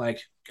that aren't like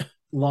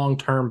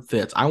long-term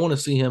fits. I want to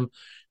see him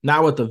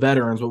not with the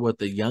veterans, but with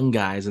the young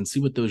guys and see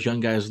what those young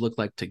guys look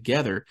like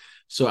together.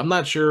 So I'm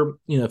not sure,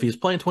 if he's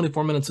playing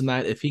 24 minutes a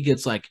night, if he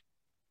gets like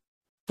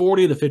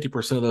 40 to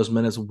 50% of those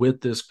minutes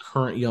with this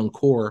current young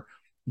core,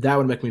 that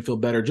would make me feel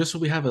better, just so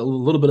we have a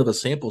little bit of a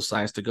sample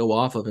size to go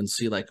off of and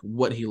see like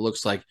what he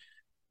looks like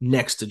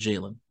next to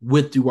Jalen,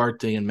 with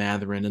Duarte and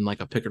Matherin in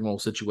like a pick and roll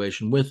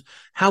situation, with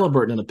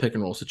Halliburton in a pick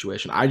and roll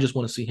situation. I just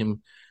want to see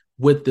him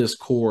with this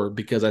core,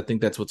 because I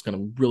think that's what's going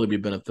to really be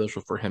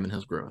beneficial for him and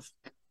his growth.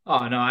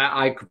 Oh, no,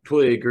 I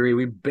completely agree.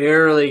 We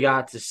barely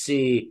got to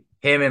see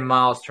him and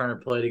Myles Turner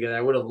play together.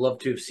 I would have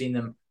loved to have seen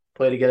them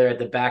play together at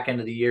the back end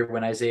of the year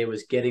when Isaiah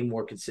was getting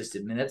more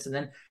consistent minutes. And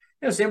then,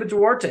 same with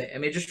Duarte. I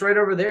mean, just right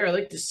over there, I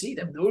like to see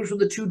them. Those were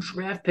the 2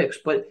 draft picks,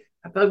 but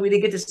I feel like we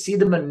didn't get to see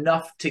them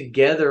enough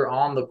together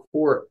on the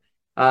court.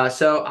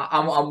 So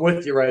I'm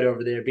with you right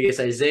over there, because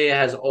Isaiah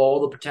has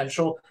all the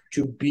potential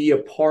to be a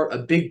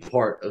big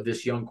part of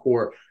this young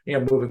core,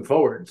 moving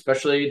forward,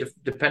 especially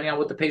depending on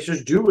what the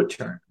Pacers do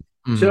return.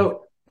 Mm-hmm.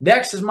 So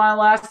next is my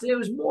last. It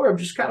was more of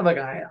just kind of like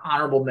an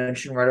honorable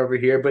mention right over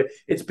here, but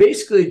it's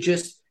basically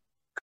just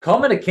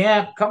coming to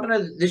camp, coming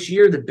to this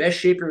year, the best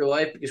shape of your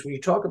life, because when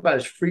you talk about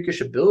his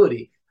freakish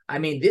ability, I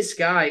mean, this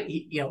guy,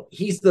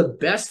 he's the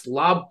best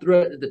lob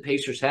threat that the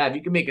Pacers have.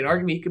 You can make an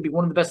argument he could be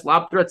one of the best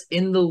lob threats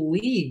in the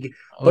league.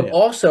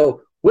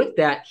 Also with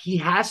that, he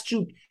has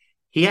to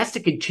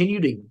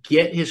continue to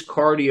get his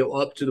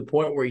cardio up to the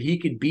point where he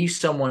could be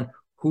someone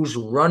who's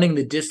running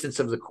the distance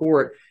of the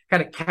court,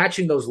 kind of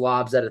catching those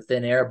lobs out of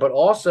thin air, but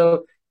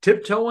also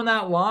tiptoeing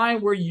that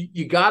line where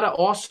you got to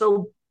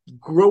also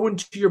grow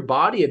into your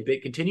body a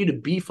bit, continue to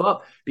beef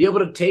up, be able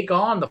to take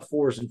on the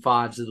 4s and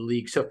 5s of the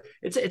league. So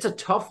it's a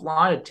tough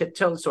line to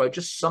tiptoe. So I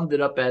just summed it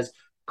up as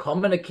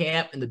coming to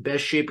camp in the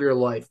best shape of your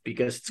life,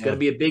 because it's going to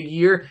be a big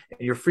year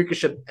and your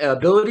freakish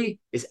ability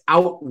is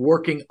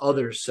outworking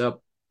others.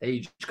 So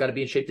you just got to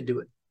be in shape to do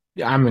it.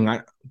 Yeah, I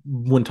mean,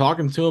 when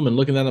talking to him and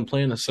looking at him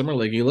playing the summer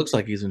league, he looks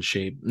like he's in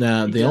shape.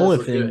 Now, the only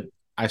thing, good.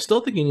 I still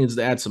think he needs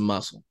to add some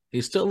muscle.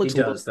 He still looks a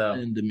little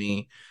thin to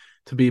me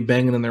to be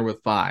banging in there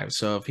with 5.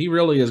 So if he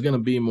really is going to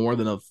be more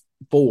than a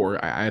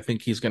 4, I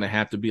think he's going to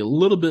have to be a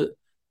little bit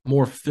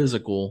more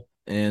physical.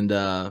 And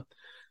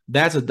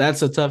that's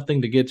a tough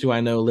thing to get to. I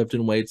know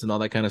lifting weights and all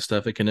that kind of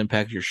stuff, it can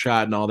impact your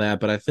shot and all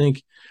that, but I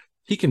think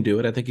he can do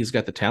it. I think he's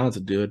got the talent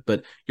to do it.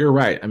 But you're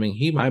right. I mean,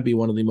 he might be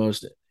one of the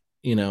most,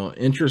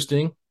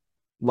 interesting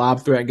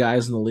lob threat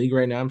guys in the league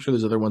right now. I'm sure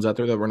there's other ones out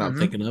there that we're not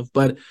thinking of,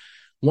 but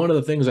one of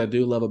the things I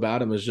do love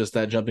about him is just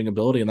that jumping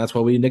ability, and that's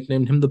why we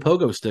nicknamed him the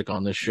Pogo Stick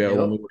on this show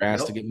when we were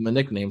asked to give him a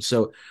nickname.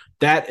 So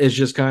that is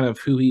just kind of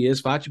who he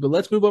is, Facci. But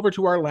let's move over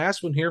to our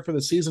last one here for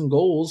the season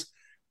goals.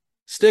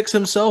 Sticks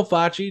himself,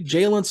 Facci,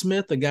 Jalen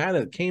Smith, the guy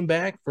that came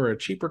back for a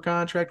cheaper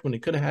contract when he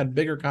could have had a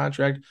bigger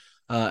contract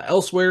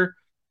elsewhere.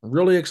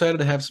 Really excited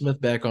to have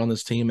Smith back on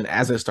this team and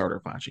as a starter,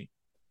 Facci.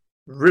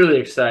 Really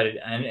excited.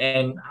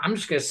 And I'm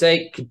just going to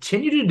say,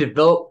 continue to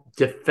develop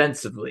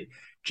defensively.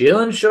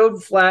 Jalen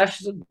showed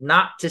flashes,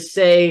 not to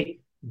say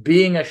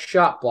being a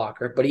shot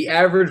blocker, but he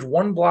averaged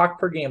 1 block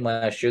per game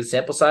last year. The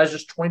sample size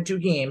just 22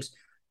 games.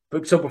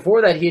 But so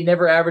before that, he had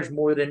never averaged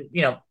more than,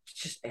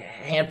 just a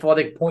handful, I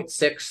think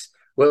 0.6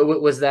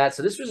 was that.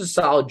 So this was a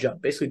solid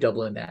jump, basically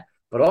doubling that.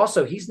 But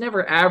also, he's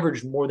never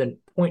averaged more than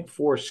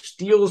 0.4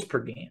 steals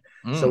per game.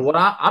 So what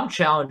I'm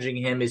challenging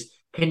him is,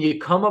 can you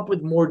come up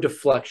with more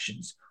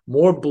deflections,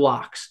 more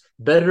blocks,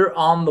 better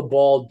on the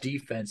ball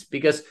defense?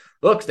 Because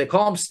look, they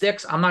call him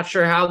Sticks. I'm not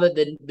sure how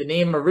the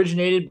name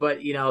originated,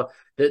 but he's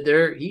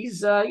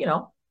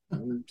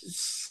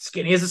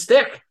skinny as a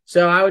stick.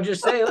 So I would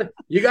just say, look,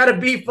 you got to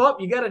beef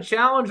up. You got to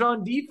challenge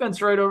on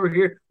defense right over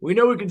here. We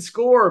know we can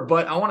score,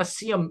 but I want to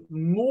see him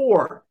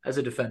more as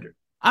a defender.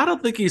 I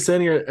don't think he's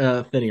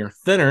thinner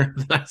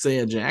than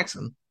Isaiah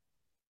Jackson.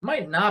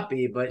 Might not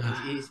be, but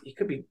he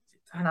could be.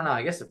 I don't know.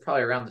 I guess they're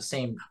probably around the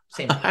same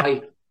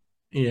height.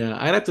 Yeah,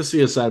 I'd have to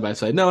see a side by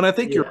side. No, and I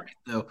think you're right,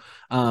 though.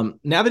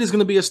 Now that he's going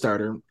to be a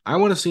starter, I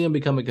want to see him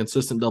become a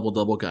consistent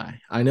double-double guy.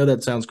 I know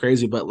that sounds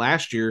crazy, but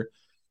last year,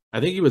 I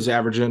think he was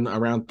averaging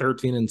around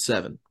 13 and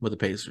 7 with the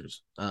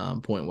Pacers,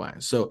 point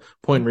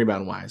and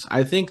rebound wise.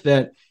 I think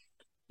that,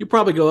 you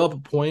probably go up a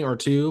point or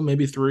two,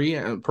 maybe three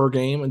per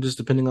game, and just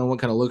depending on what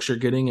kind of looks you're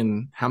getting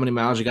and how many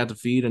miles you got to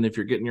feed, and if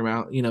you're getting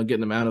getting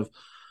the amount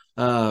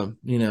of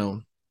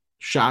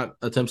shot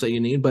attempts that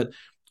you need. But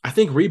I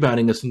think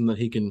rebounding is something that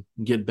he can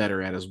get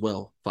better at as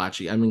well,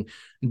 Facci. I mean,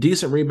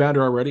 decent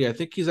rebounder already. I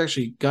think he's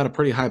actually got a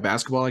pretty high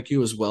basketball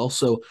IQ as well.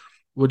 So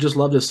would just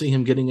love to see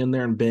him getting in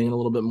there and banging a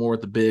little bit more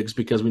with the bigs,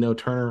 because we know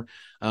Turner,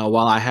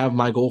 while I have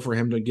my goal for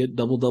him to get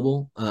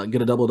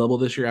get a double-double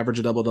this year, average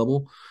a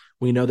double-double,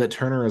 we know that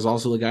Turner is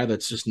also the guy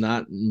that's just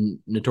not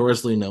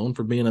notoriously known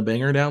for being a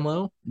banger down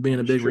low, being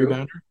a big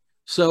rebounder.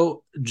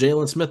 So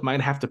Jalen Smith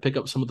might have to pick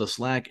up some of the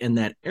slack in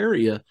that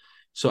area.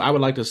 So I would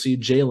like to see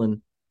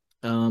Jalen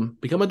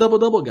become a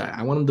double-double guy.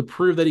 I want him to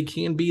prove that he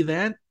can be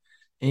that.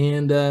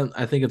 And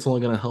I think it's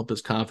only going to help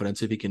his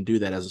confidence if he can do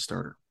that as a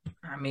starter.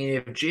 I mean,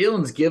 if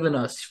Jalen's given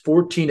us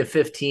 14 to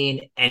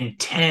 15 and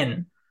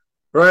 10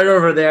 right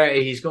over there,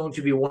 he's going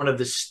to be one of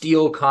the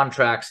steal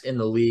contracts in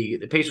the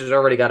league. The Pacers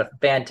already got a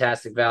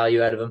fantastic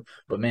value out of him,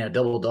 but man, a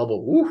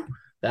double-double,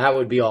 that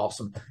would be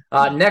awesome.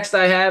 Next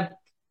I have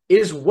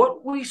is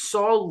what we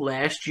saw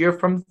last year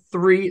from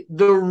three,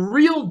 the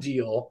real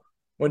deal,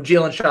 when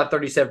Jalen shot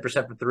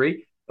 37% from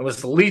three and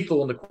was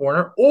lethal in the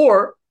corner,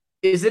 or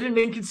is it an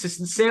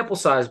inconsistent sample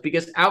size?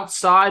 Because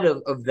outside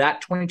of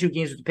that 22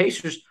 games with the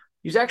Pacers,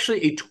 he's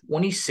actually a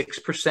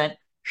 26%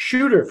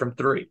 shooter from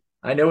three.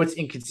 I know it's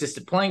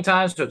inconsistent playing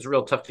time, so it's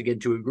real tough to get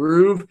into a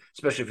groove,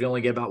 especially if you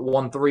only get about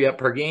 1-3 up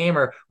per game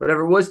or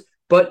whatever it was.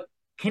 But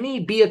can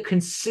he be a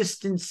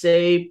consistent,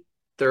 say,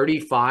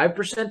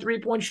 35%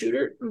 three-point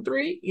shooter from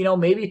three?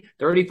 Maybe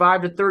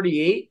 35 to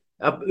 38.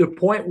 The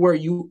point where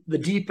the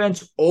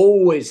defense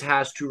always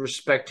has to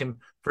respect him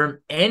from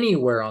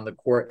anywhere on the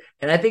court.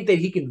 And I think that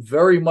he can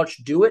very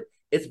much do it.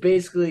 It's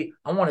basically,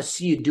 I want to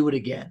see you do it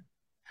again.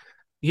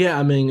 Yeah,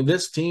 I mean,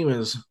 this team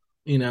is,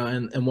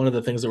 and one of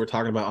the things that we're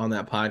talking about on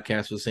that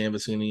podcast with Sam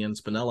Vecini and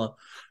Spinella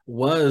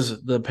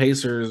was the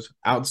Pacers'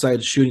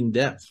 outside shooting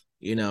depth.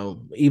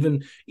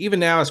 Even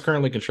now it's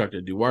currently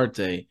constructed.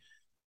 Duarte,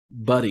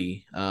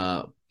 Buddy,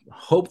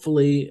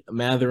 hopefully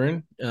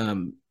Matherin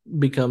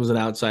becomes an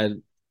outside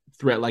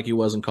threat like he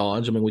was in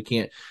college. I mean, we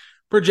can't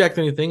project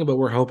anything, but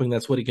we're hoping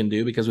that's what he can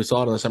do, because we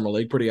saw it in the summer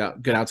league, pretty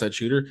good outside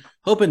shooter.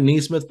 Hoping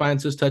Neesmith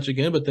finds his touch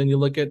again, but then you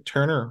look at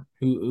Turner,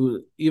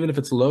 who even if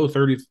it's low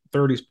 30s,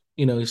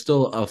 he's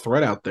still a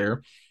threat out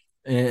there.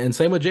 And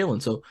same with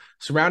Jalen. So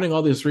surrounding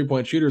all these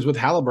three-point shooters with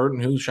Halliburton,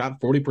 who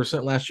shot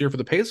 40% last year for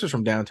the Pacers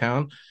from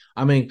downtown.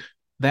 I mean,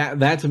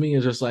 that to me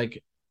is just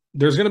like,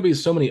 there's going to be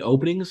so many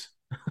openings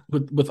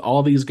with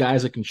all these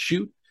guys that can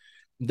shoot,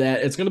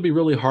 that it's going to be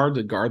really hard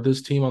to guard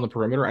this team on the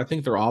perimeter. I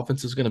think their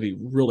offense is going to be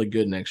really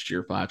good next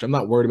year, Foch. I'm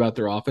not worried about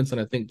their offense,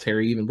 and I think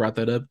Terry even brought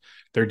that up.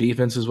 Their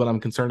defense is what I'm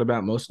concerned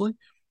about mostly.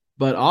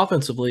 But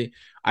offensively,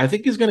 I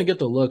think he's going to get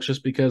the looks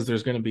just because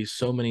there's going to be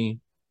so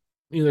many,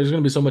 there's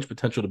going to be so much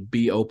potential to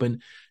be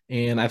open.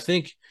 And I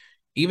think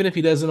even if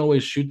he doesn't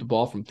always shoot the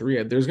ball from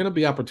three, there's going to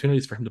be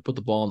opportunities for him to put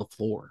the ball on the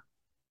floor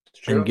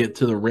and get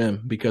to the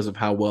rim because of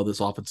how well this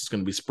offense is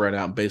going to be spread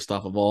out based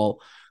off of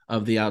all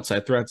of the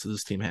outside threats that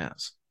this team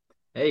has.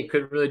 Hey,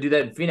 couldn't really do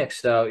that in Phoenix,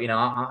 though.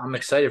 I'm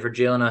excited for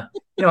Jalen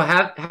to,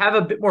 have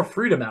a bit more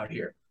freedom out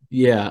here.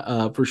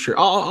 Yeah, for sure.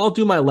 I'll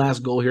do my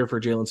last goal here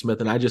for Jalen Smith,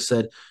 and I just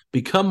said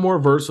become more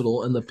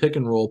versatile in the pick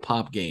and roll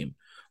pop game.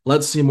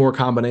 Let's see more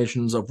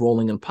combinations of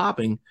rolling and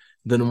popping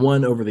than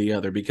one over the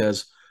other,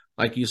 because,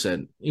 like you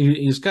said,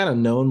 he's kind of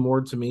known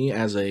more to me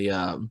as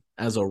a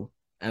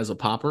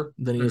popper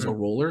than he is a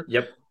roller.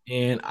 Yep.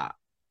 And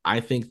I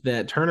think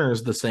that Turner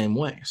is the same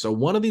way. So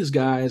one of these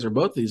guys or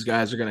both of these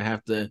guys are going to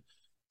have to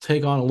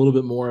take on a little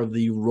bit more of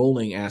the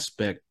rolling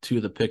aspect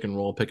to the pick and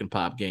roll, pick and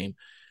pop game.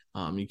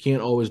 You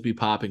can't always be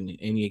popping,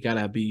 and you got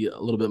to be a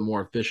little bit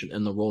more efficient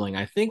in the rolling.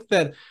 I think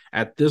that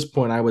at this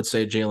point, I would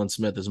say Jalen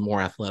Smith is more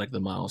athletic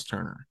than Myles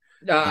Turner.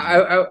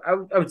 I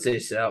would say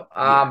so.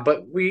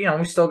 But we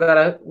still got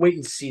to wait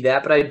and see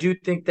that. But I do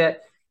think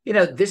that, we're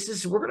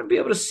going to be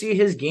able to see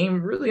his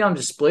game really on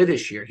display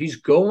this year. He's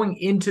going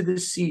into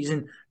this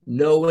season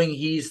knowing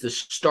he's the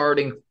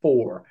starting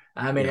four.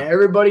 I mean,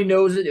 everybody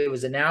knows it. It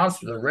was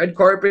announced with a red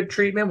carpet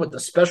treatment with a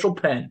special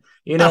pen.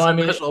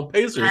 Special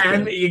Pacers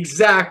pen.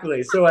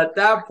 Exactly. So at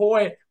that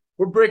point,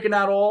 we're breaking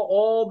out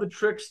all the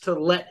tricks to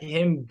let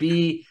him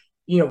be,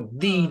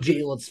 the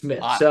Jalen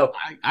Smith. So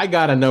I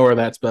gotta know where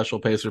that special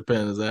Pacer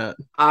pen is at.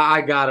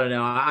 I gotta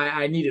know.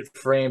 I need it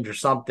framed or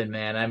something,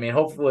 man. I mean,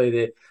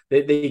 hopefully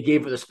they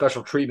gave it a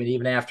special treatment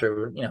even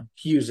after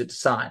he used it to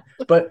sign.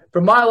 But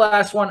for my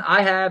last one,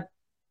 I have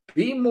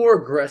be more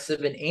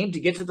aggressive and aim to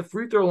get to the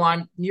free throw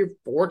line near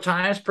 4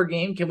 times per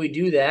game. Can we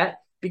do that?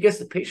 Because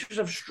the Pacers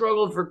have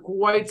struggled for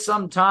quite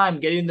some time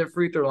getting their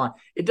free throw line.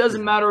 It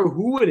doesn't matter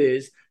who it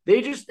is.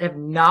 They just have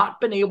not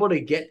been able to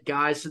get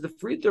guys to the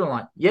free throw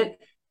line. Yet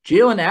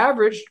Jalen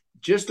averaged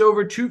just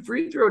over 2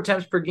 free throw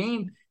attempts per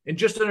game in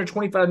just under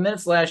 25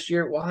 minutes last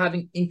year while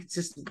having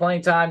inconsistent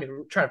playing time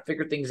and trying to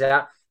figure things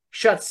out.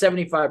 Shot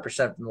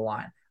 75% from the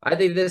line. I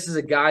think this is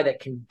a guy that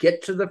can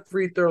get to the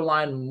free throw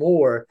line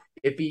more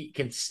if he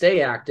can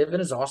stay active,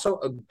 and is also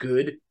a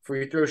good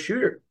free throw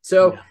shooter.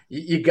 So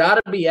you got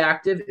to be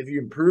active. If you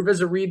improve as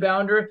a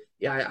rebounder,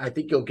 I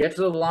think you'll get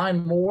to the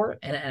line more,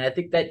 and I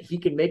think that he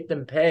can make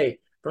them pay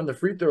from the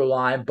free throw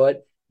line.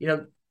 But,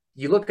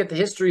 you look at the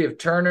history of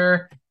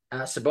Turner,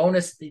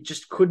 Sabonis, they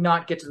just could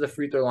not get to the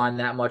free throw line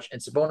that much,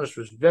 and Sabonis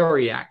was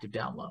very active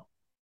down low.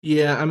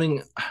 Yeah, I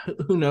mean,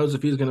 who knows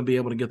if he's going to be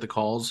able to get the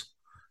calls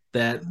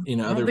that, I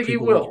don't other think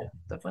people he will.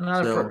 Definitely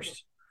not at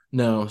first.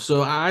 No.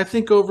 So I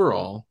think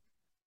overall,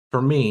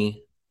 for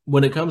me,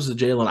 when it comes to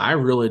Jalen, I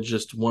really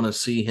just want to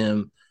see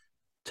him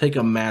take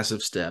a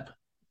massive step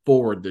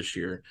forward this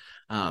year.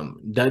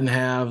 Doesn't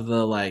have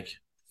the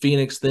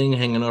Phoenix thing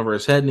hanging over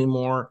his head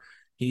anymore.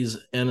 He's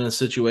in a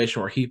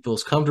situation where he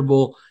feels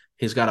comfortable.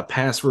 He's got a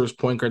pass for his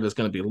point guard that's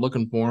going to be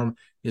looking for him.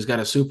 He's got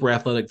a super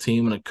athletic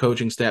team and a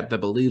coaching staff that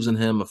believes in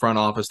him, a front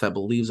office that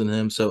believes in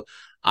him. So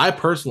I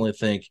personally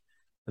think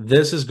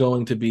this is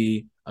going to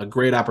be a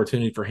great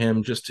opportunity for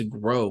him just to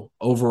grow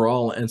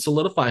overall and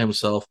solidify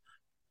himself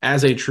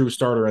as a true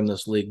starter in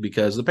this league,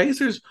 because the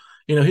Pacers,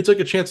 he took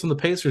a chance on the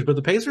Pacers, but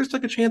the Pacers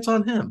took a chance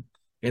on him.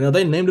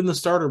 They named him the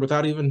starter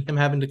without even him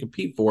having to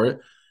compete for it.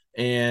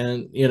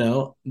 And,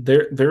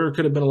 there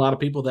could have been a lot of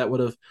people that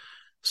would have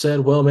said,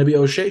 well, maybe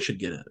O'Shea should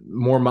get it,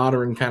 more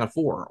modern kind of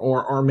four,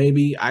 or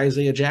maybe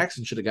Isaiah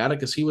Jackson should have got it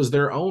because he was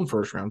their own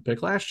first-round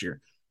pick last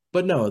year.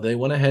 But no, they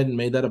went ahead and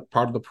made that a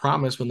part of the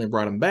promise when they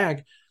brought him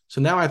back. So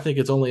now I think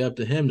it's only up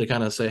to him to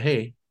kind of say,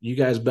 hey, you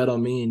guys bet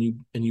on me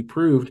and you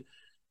proved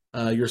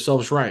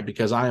yourselves right,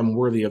 because I am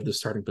worthy of this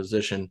starting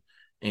position.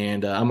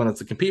 And I'm going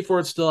to compete for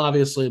it still,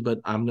 obviously, but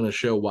I'm going to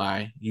show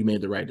why you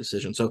made the right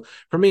decision. So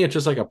for me, it's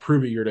just like a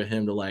prove it year to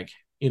him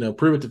to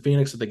prove it to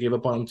Phoenix that they gave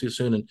up on him too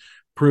soon, and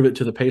prove it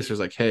to the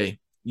Pacers hey,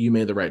 you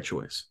made the right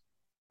choice.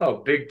 Oh,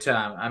 big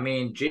time. I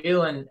mean,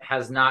 Jalen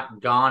has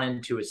not gone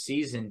into a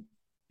season,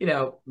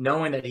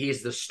 knowing that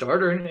he's the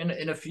starter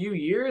in a few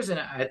years. And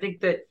I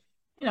think that,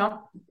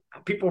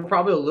 people were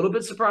probably a little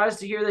bit surprised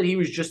to hear that he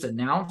was just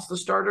announced the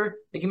starter,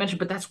 like you mentioned,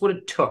 but that's what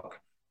it took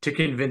to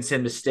convince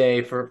him to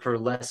stay for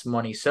less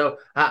money. So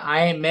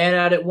I ain't mad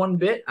at it one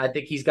bit. I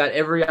think he's got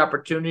every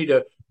opportunity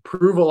to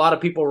prove a lot of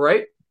people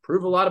right,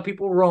 prove a lot of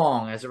people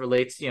wrong as it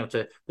relates,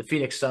 to the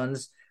Phoenix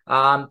Suns.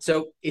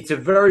 So it's a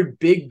very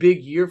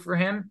big year for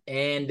him,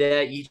 and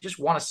you just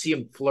want to see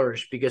him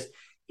flourish, because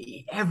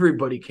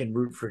everybody can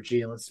root for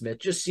Jalen Smith.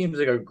 Just seems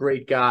like a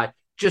great guy.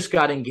 Just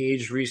got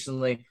engaged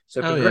recently,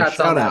 so congrats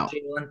on that,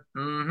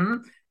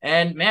 Jalen.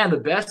 And man,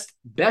 the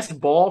best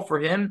ball for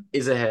him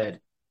is ahead.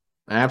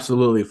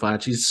 Absolutely,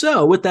 Facci.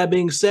 So with that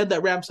being said,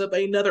 that wraps up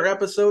another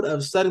episode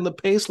of Setting the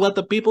Pace. Let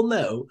the people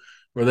know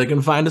where they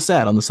can find us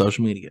at on the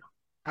social media.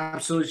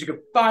 Absolutely. You can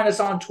find us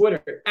on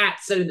Twitter at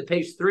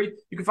SettingThePace3.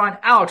 You can find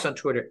Alex on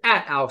Twitter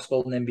at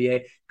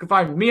AlexGoldenNBA. You can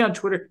find me on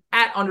Twitter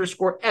at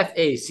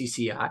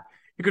 _FACCI.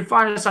 You can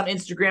find us on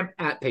Instagram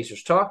at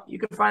Pacers Talk. You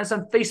can find us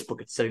on Facebook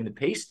at Setting the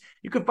Pace.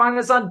 You can find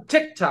us on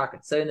TikTok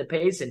at Setting the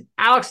Pace. And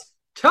Alex,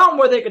 tell them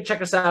where they can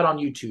check us out on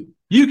YouTube.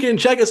 You can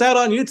check us out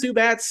on YouTube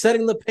at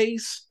Setting the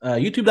Pace,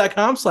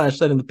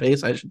 youtube.com/Setting the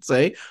Pace, I should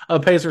say, a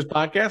Pacers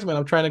podcast. Man,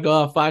 I'm trying to go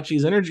off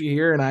Facci's energy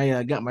here, and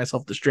I got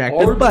myself distracted.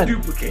 Or to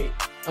duplicate.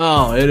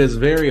 Oh, it is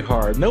very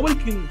hard. Nobody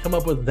can come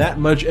up with that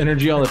much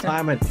energy all the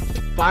time, and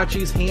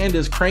Facci's hand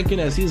is cranking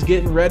as he's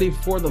getting ready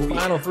for the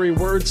final three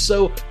words.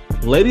 So,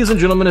 ladies and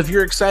gentlemen, if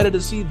you're excited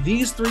to see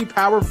these three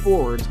power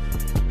forwards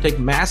take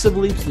massive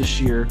leaps this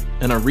year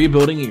in a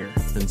rebuilding year,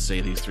 then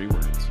say these three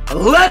words.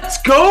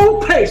 Let's go,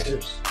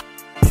 Pacers!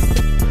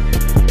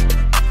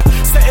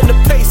 Setting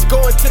the pace,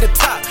 going to the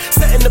top.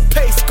 Setting the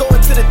pace,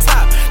 going to the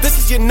top. This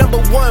is your number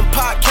one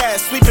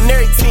podcast. Sweeping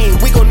every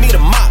team. We gon' need a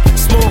mop.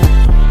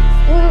 Smooth.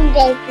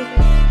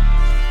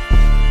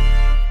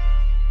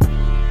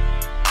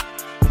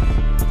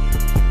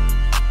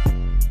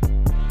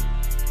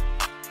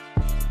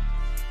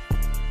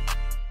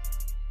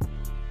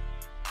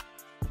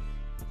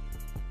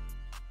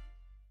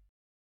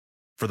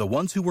 For the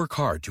ones who work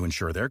hard to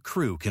ensure their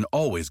crew can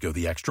always go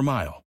the extra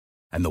mile,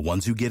 and the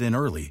ones who get in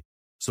early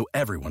so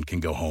everyone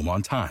can go home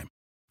on time,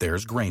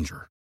 there's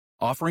Grainger,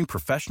 offering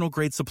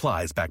professional-grade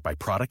supplies backed by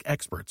product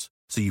experts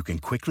so you can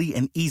quickly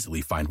and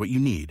easily find what you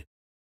need.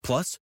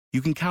 Plus,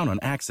 you can count on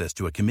access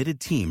to a committed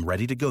team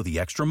ready to go the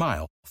extra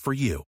mile for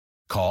you.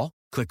 Call,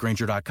 click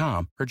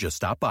Grainger.com, or just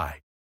stop by.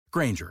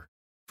 Grainger,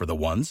 for the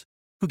ones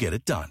who get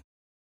it done.